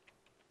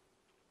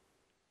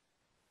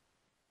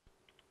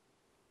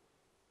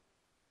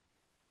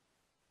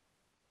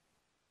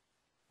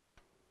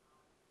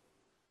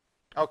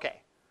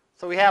 Okay,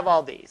 so we have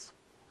all these.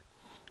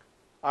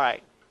 All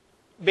right,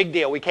 big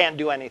deal. We can't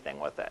do anything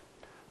with it.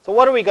 So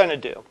what are we going to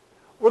do?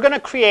 We're going to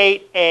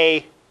create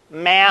a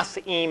mass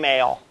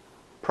email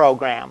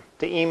program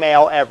to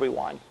email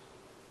everyone.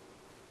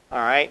 All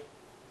right?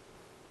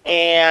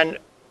 And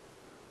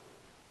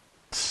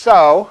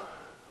so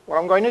what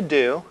I'm going to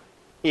do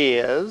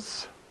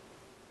is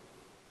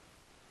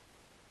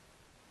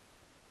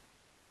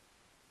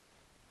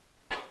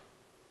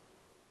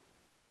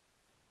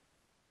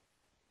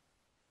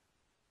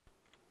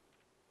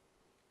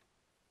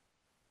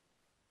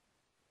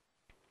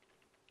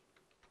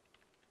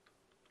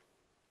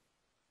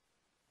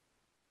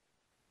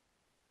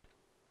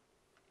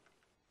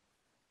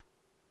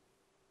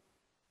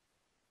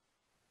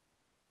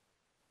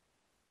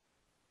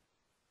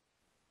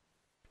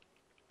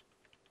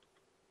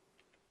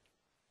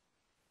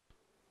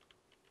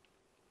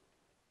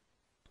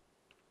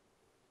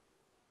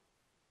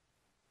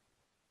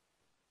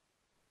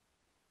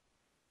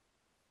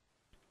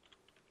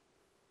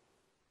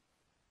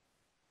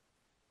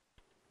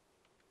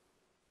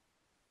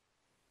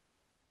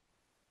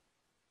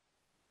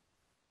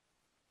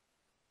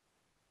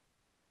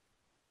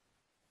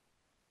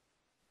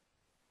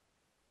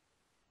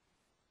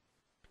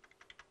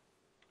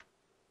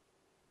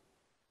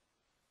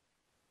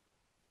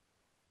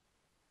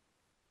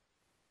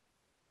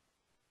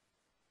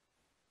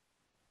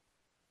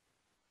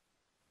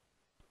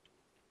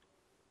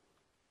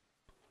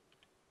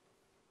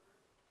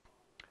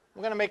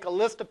I'm going to make a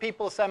list of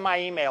people to send my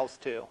emails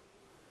to.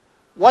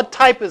 What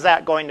type is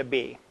that going to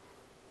be?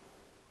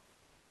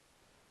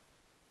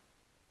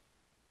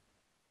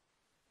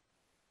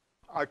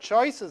 Our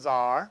choices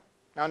are,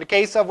 now in the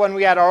case of when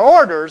we had our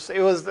orders,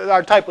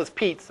 our type was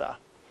pizza,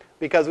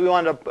 because we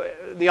wanted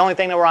to, the only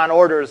thing that were on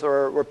orders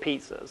were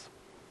pizzas.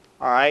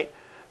 All right.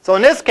 So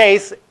in this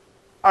case,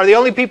 are the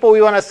only people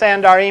we want to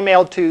send our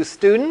email to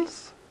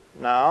students?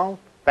 No.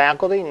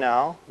 Faculty?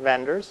 No.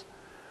 Vendors?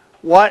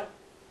 What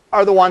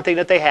are the one thing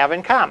that they have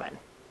in common?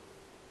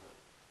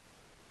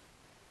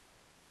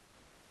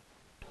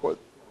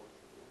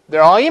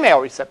 They're all email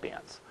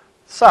recipients.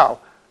 So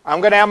I'm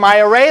going to have my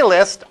array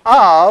list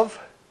of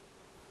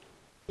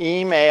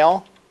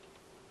email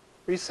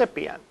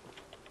recipient.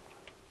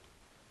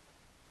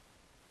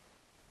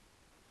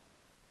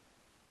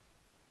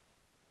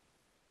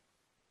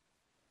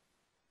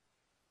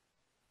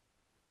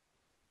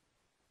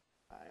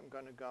 I'm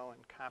going to go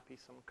and copy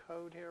some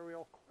code here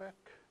real quick.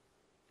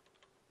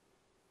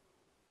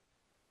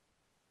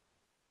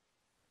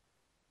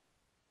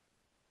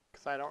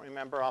 I don't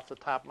remember off the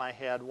top of my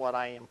head what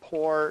I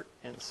import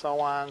and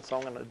so on, so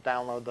I'm going to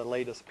download the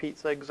latest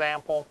pizza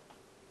example.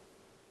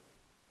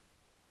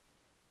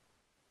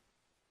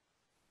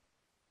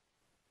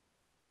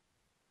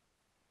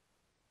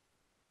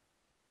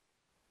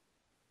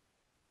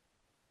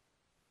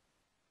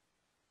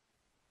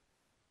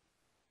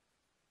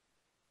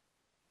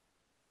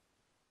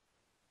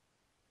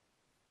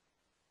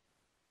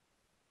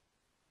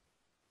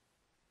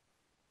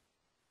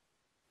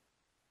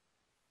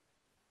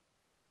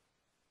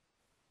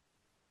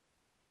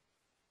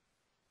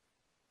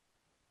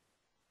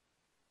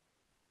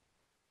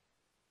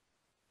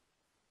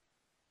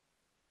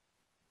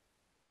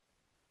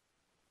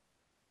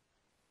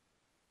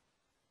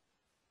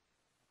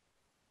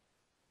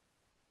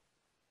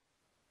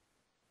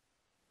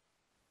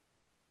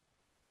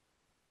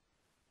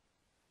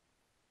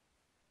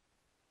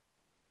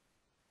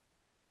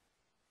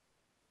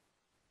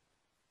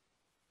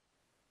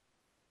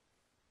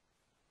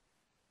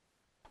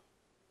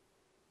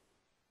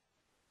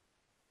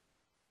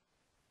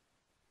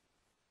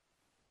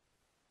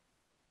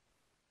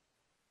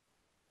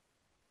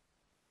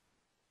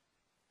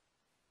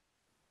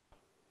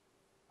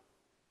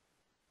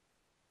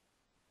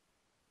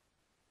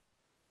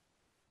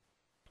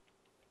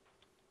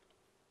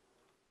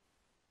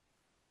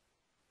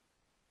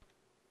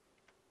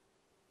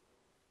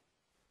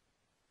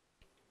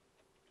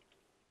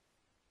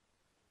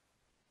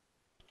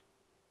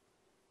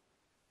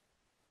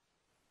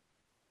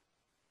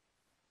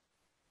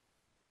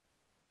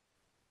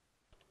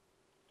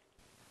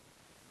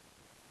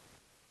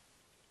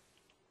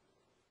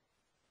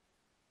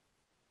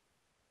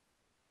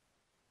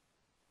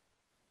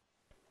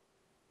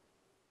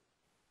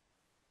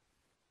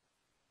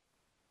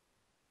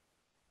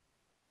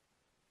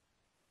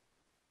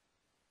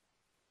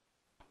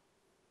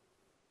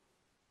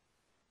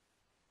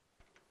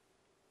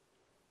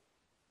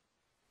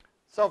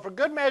 So for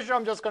good measure,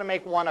 I'm just going to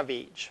make one of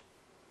each.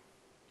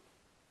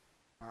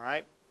 All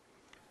right.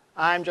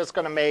 I'm just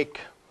going to make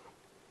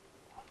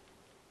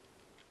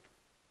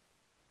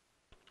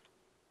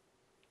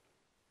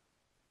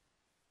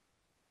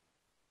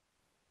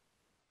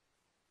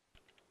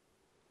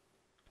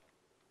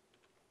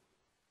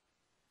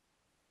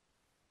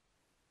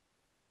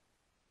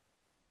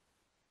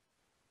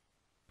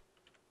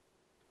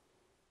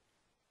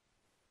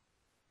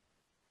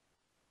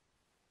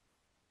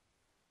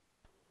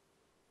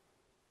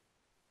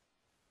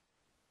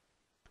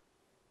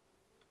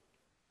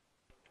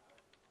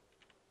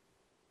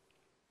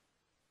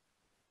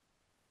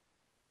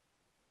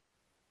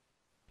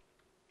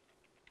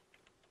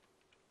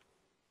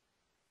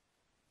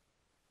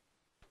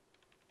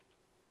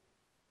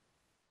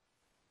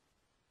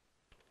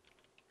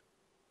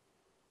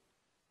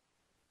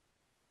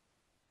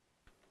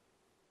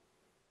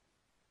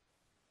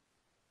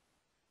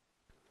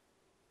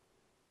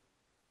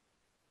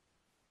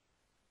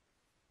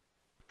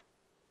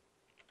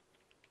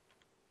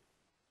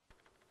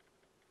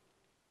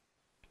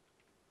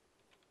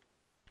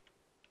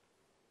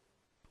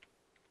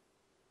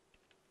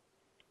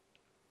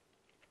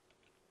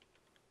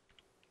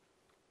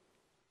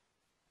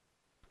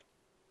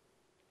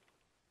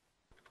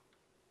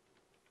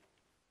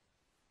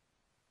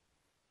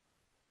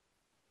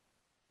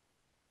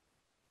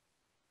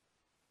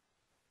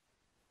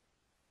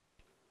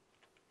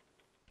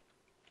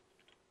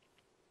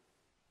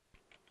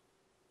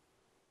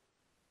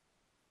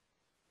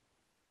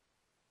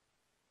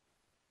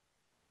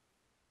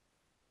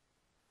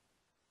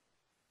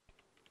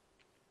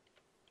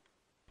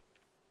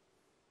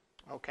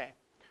okay.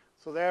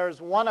 So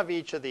there's one of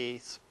each of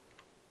these.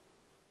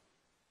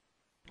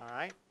 All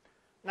right.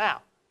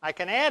 Now, I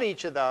can add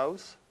each of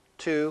those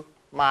to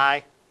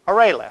my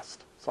array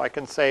list. So I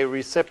can say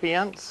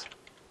recipients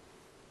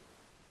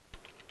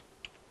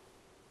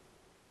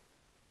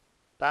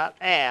dot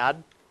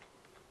add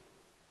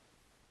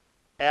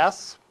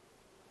s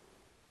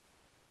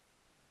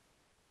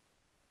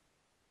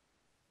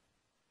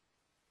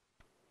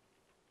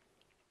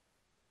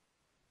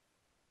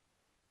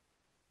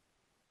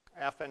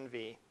F and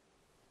V.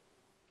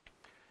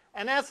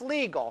 And that's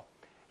legal.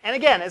 And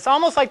again, it's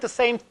almost like the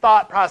same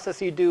thought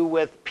process you do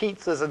with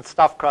pizzas and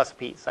stuffed crust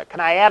pizza. Can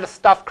I add a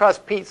stuffed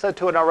crust pizza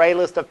to an array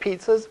list of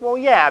pizzas? Well,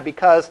 yeah,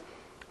 because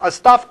a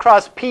stuffed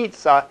crust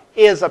pizza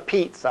is a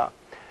pizza.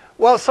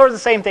 Well, it's sort of the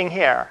same thing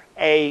here.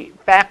 A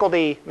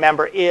faculty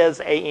member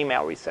is an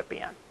email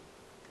recipient.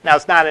 Now,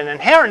 it's not an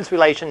inheritance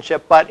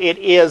relationship, but it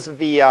is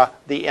via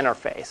the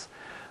interface.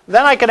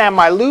 Then I can have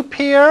my loop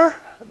here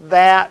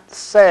that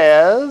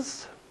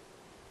says,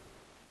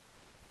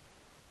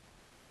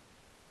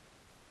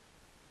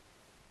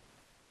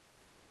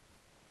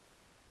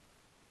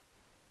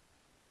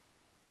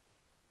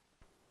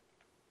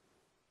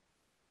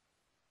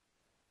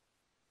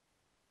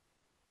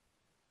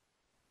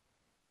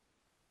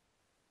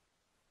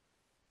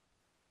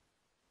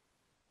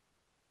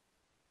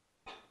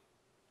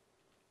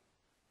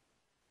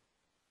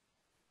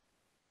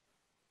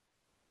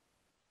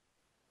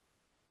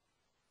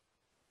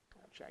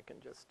 which I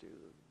can just do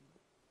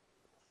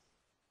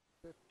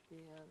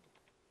recipient.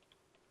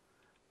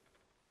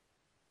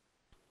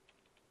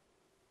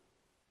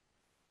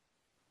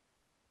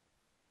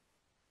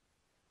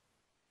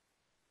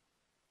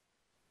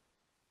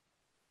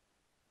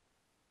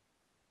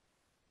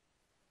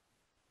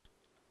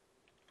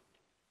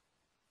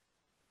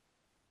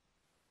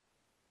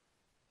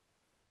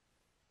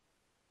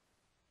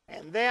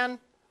 And then I'm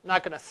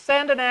not going to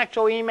send an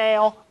actual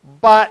email,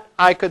 but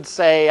I could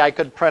say I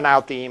could print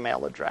out the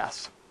email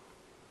address.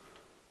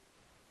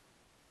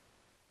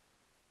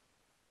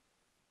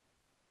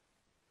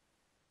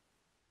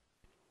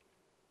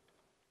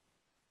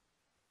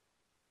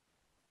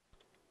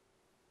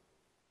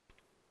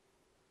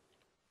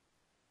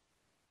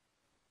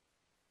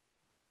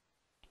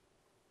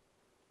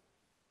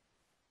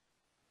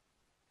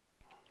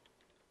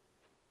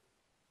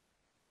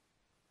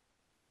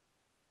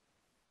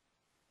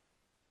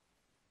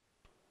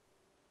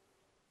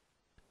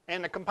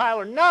 And the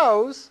compiler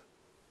knows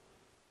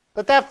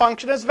that that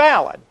function is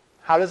valid.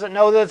 How does it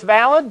know that it's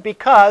valid?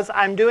 Because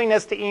I'm doing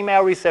this to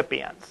email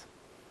recipients.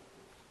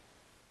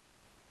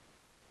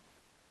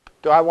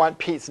 Do I want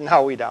pizza?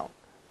 No, we don't.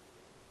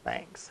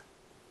 Thanks.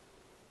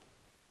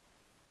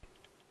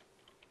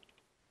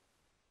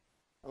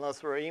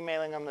 Unless we're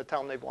emailing them to tell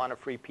them they want a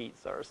free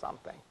pizza or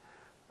something.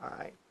 All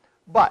right.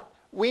 But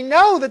we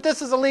know that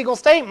this is a legal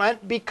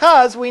statement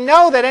because we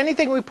know that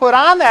anything we put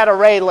on that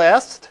array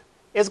list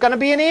is going to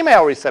be an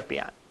email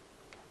recipient.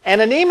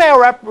 And an email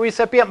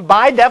recipient,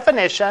 by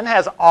definition,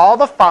 has all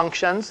the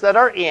functions that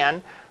are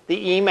in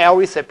the email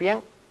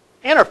recipient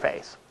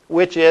interface,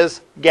 which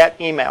is get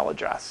email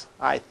address,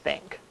 I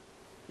think.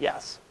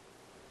 Yes.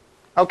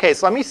 Okay,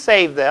 so let me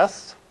save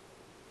this.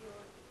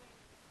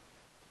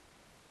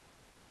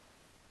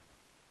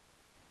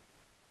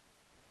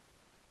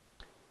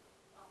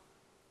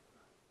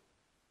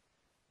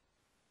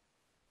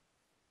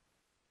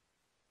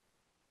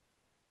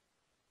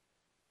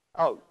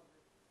 Oh.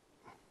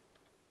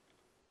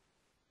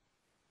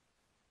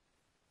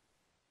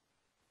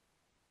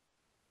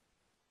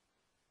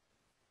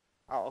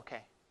 Oh,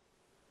 okay.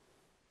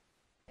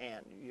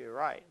 And you're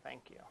right.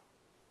 Thank you.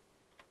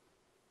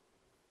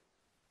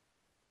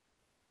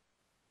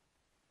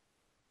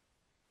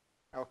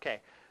 Okay.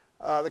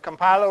 The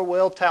compiler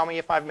will tell me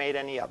if I've made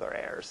any other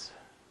errors.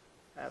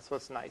 That's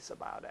what's nice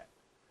about it.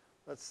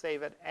 Let's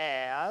save it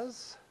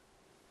as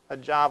a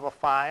Java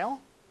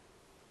file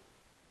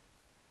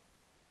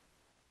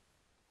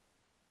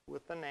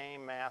with the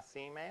name mass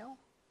email.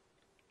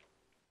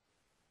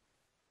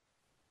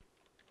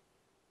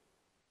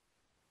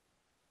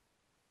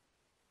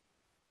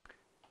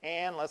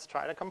 And let's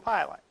try to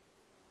compile it.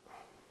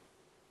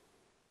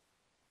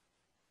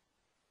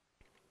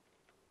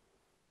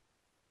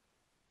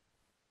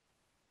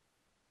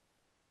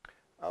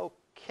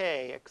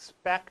 Okay,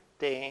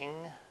 expecting,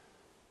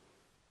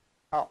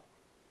 oh.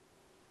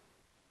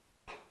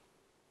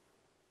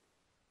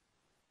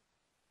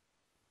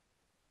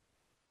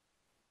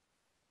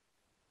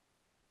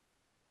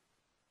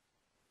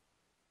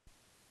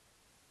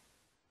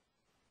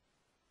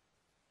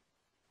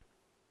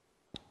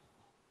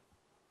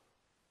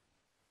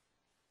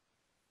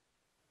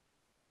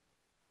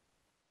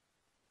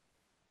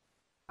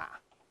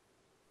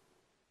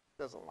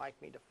 Doesn't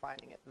like me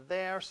defining it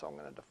there, so I'm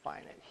going to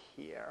define it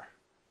here.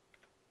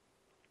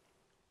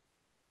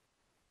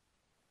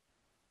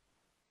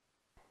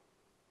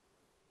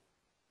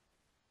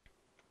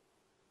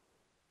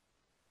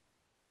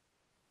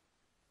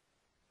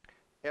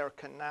 Error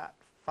cannot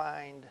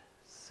find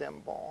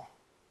symbol.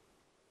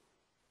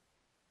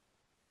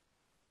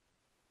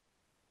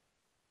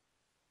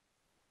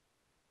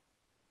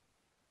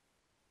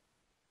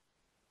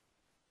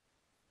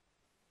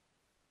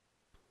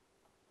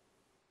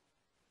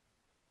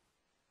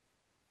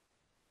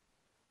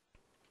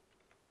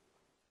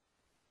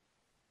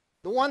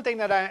 The one thing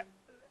that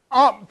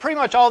pretty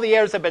much all the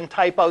errors have been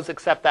typos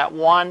except that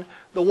one.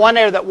 The one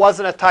error that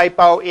wasn't a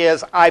typo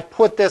is I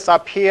put this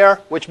up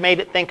here, which made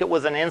it think it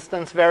was an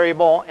instance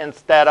variable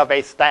instead of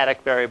a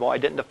static variable. I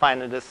didn't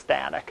define it as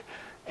static.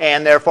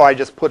 And therefore, I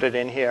just put it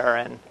in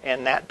here,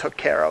 and that took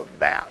care of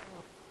that.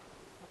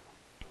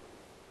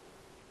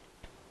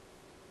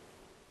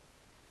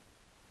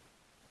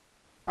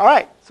 All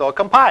right, so it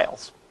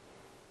compiles.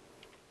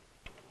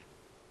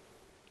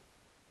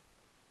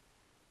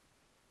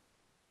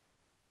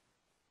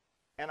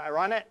 And I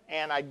run it,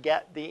 and I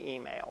get the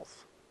emails.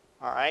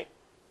 All right?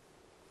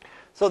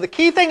 So the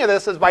key thing of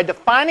this is by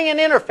defining an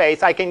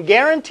interface, I can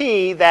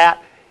guarantee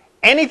that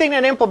anything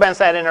that implements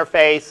that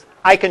interface,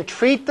 I can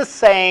treat the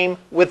same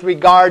with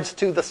regards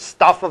to the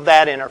stuff of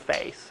that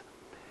interface.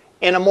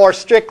 In a more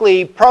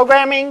strictly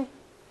programming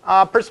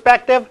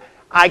perspective,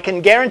 I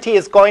can guarantee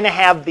it's going to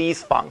have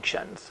these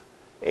functions.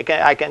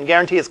 I can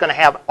guarantee it's going to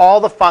have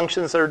all the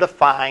functions that are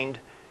defined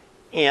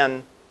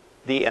in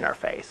the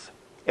interface.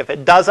 If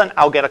it doesn't,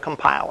 I'll get a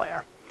compile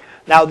error.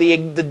 Now, the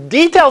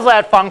details of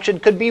that function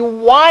could be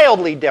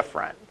wildly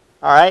different.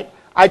 All right?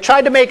 I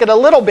tried to make it a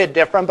little bit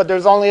different, but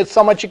there's only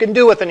so much you can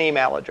do with an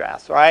email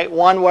address. Right?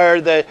 One where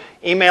the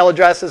email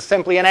address is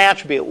simply an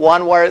attribute.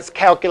 One where it's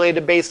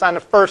calculated based on the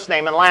first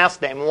name and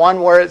last name.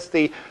 One where it's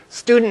the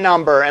student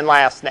number and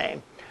last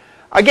name.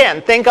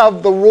 Again, think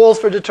of the rules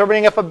for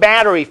determining if a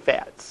battery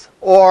fits.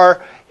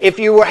 Or if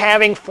you were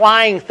having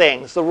flying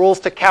things, the rules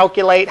to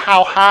calculate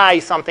how high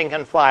something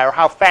can fly or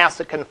how fast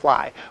it can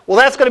fly. Well,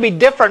 that's going to be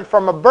different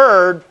from a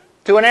bird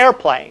to an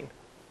airplane,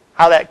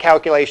 how that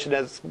calculation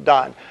is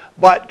done.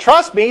 But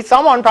trust me,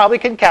 someone probably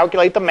can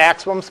calculate the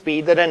maximum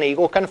speed that an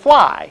eagle can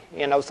fly.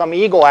 You know, some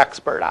eagle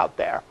expert out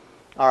there.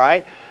 All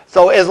right?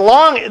 So as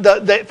long,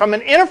 from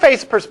an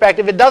interface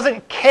perspective, it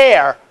doesn't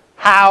care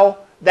how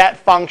that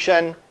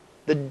function,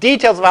 the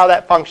details of how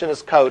that function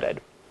is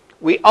coded.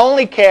 We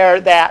only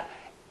care that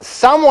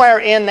somewhere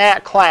in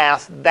that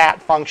class,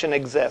 that function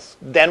exists.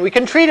 Then we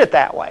can treat it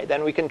that way.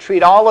 Then we can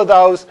treat all of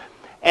those,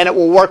 and it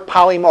will work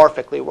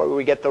polymorphically, where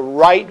we get the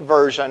right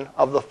version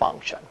of the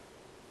function.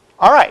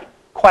 All right,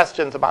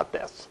 questions about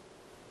this?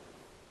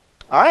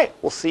 All right,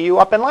 we'll see you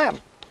up in lab.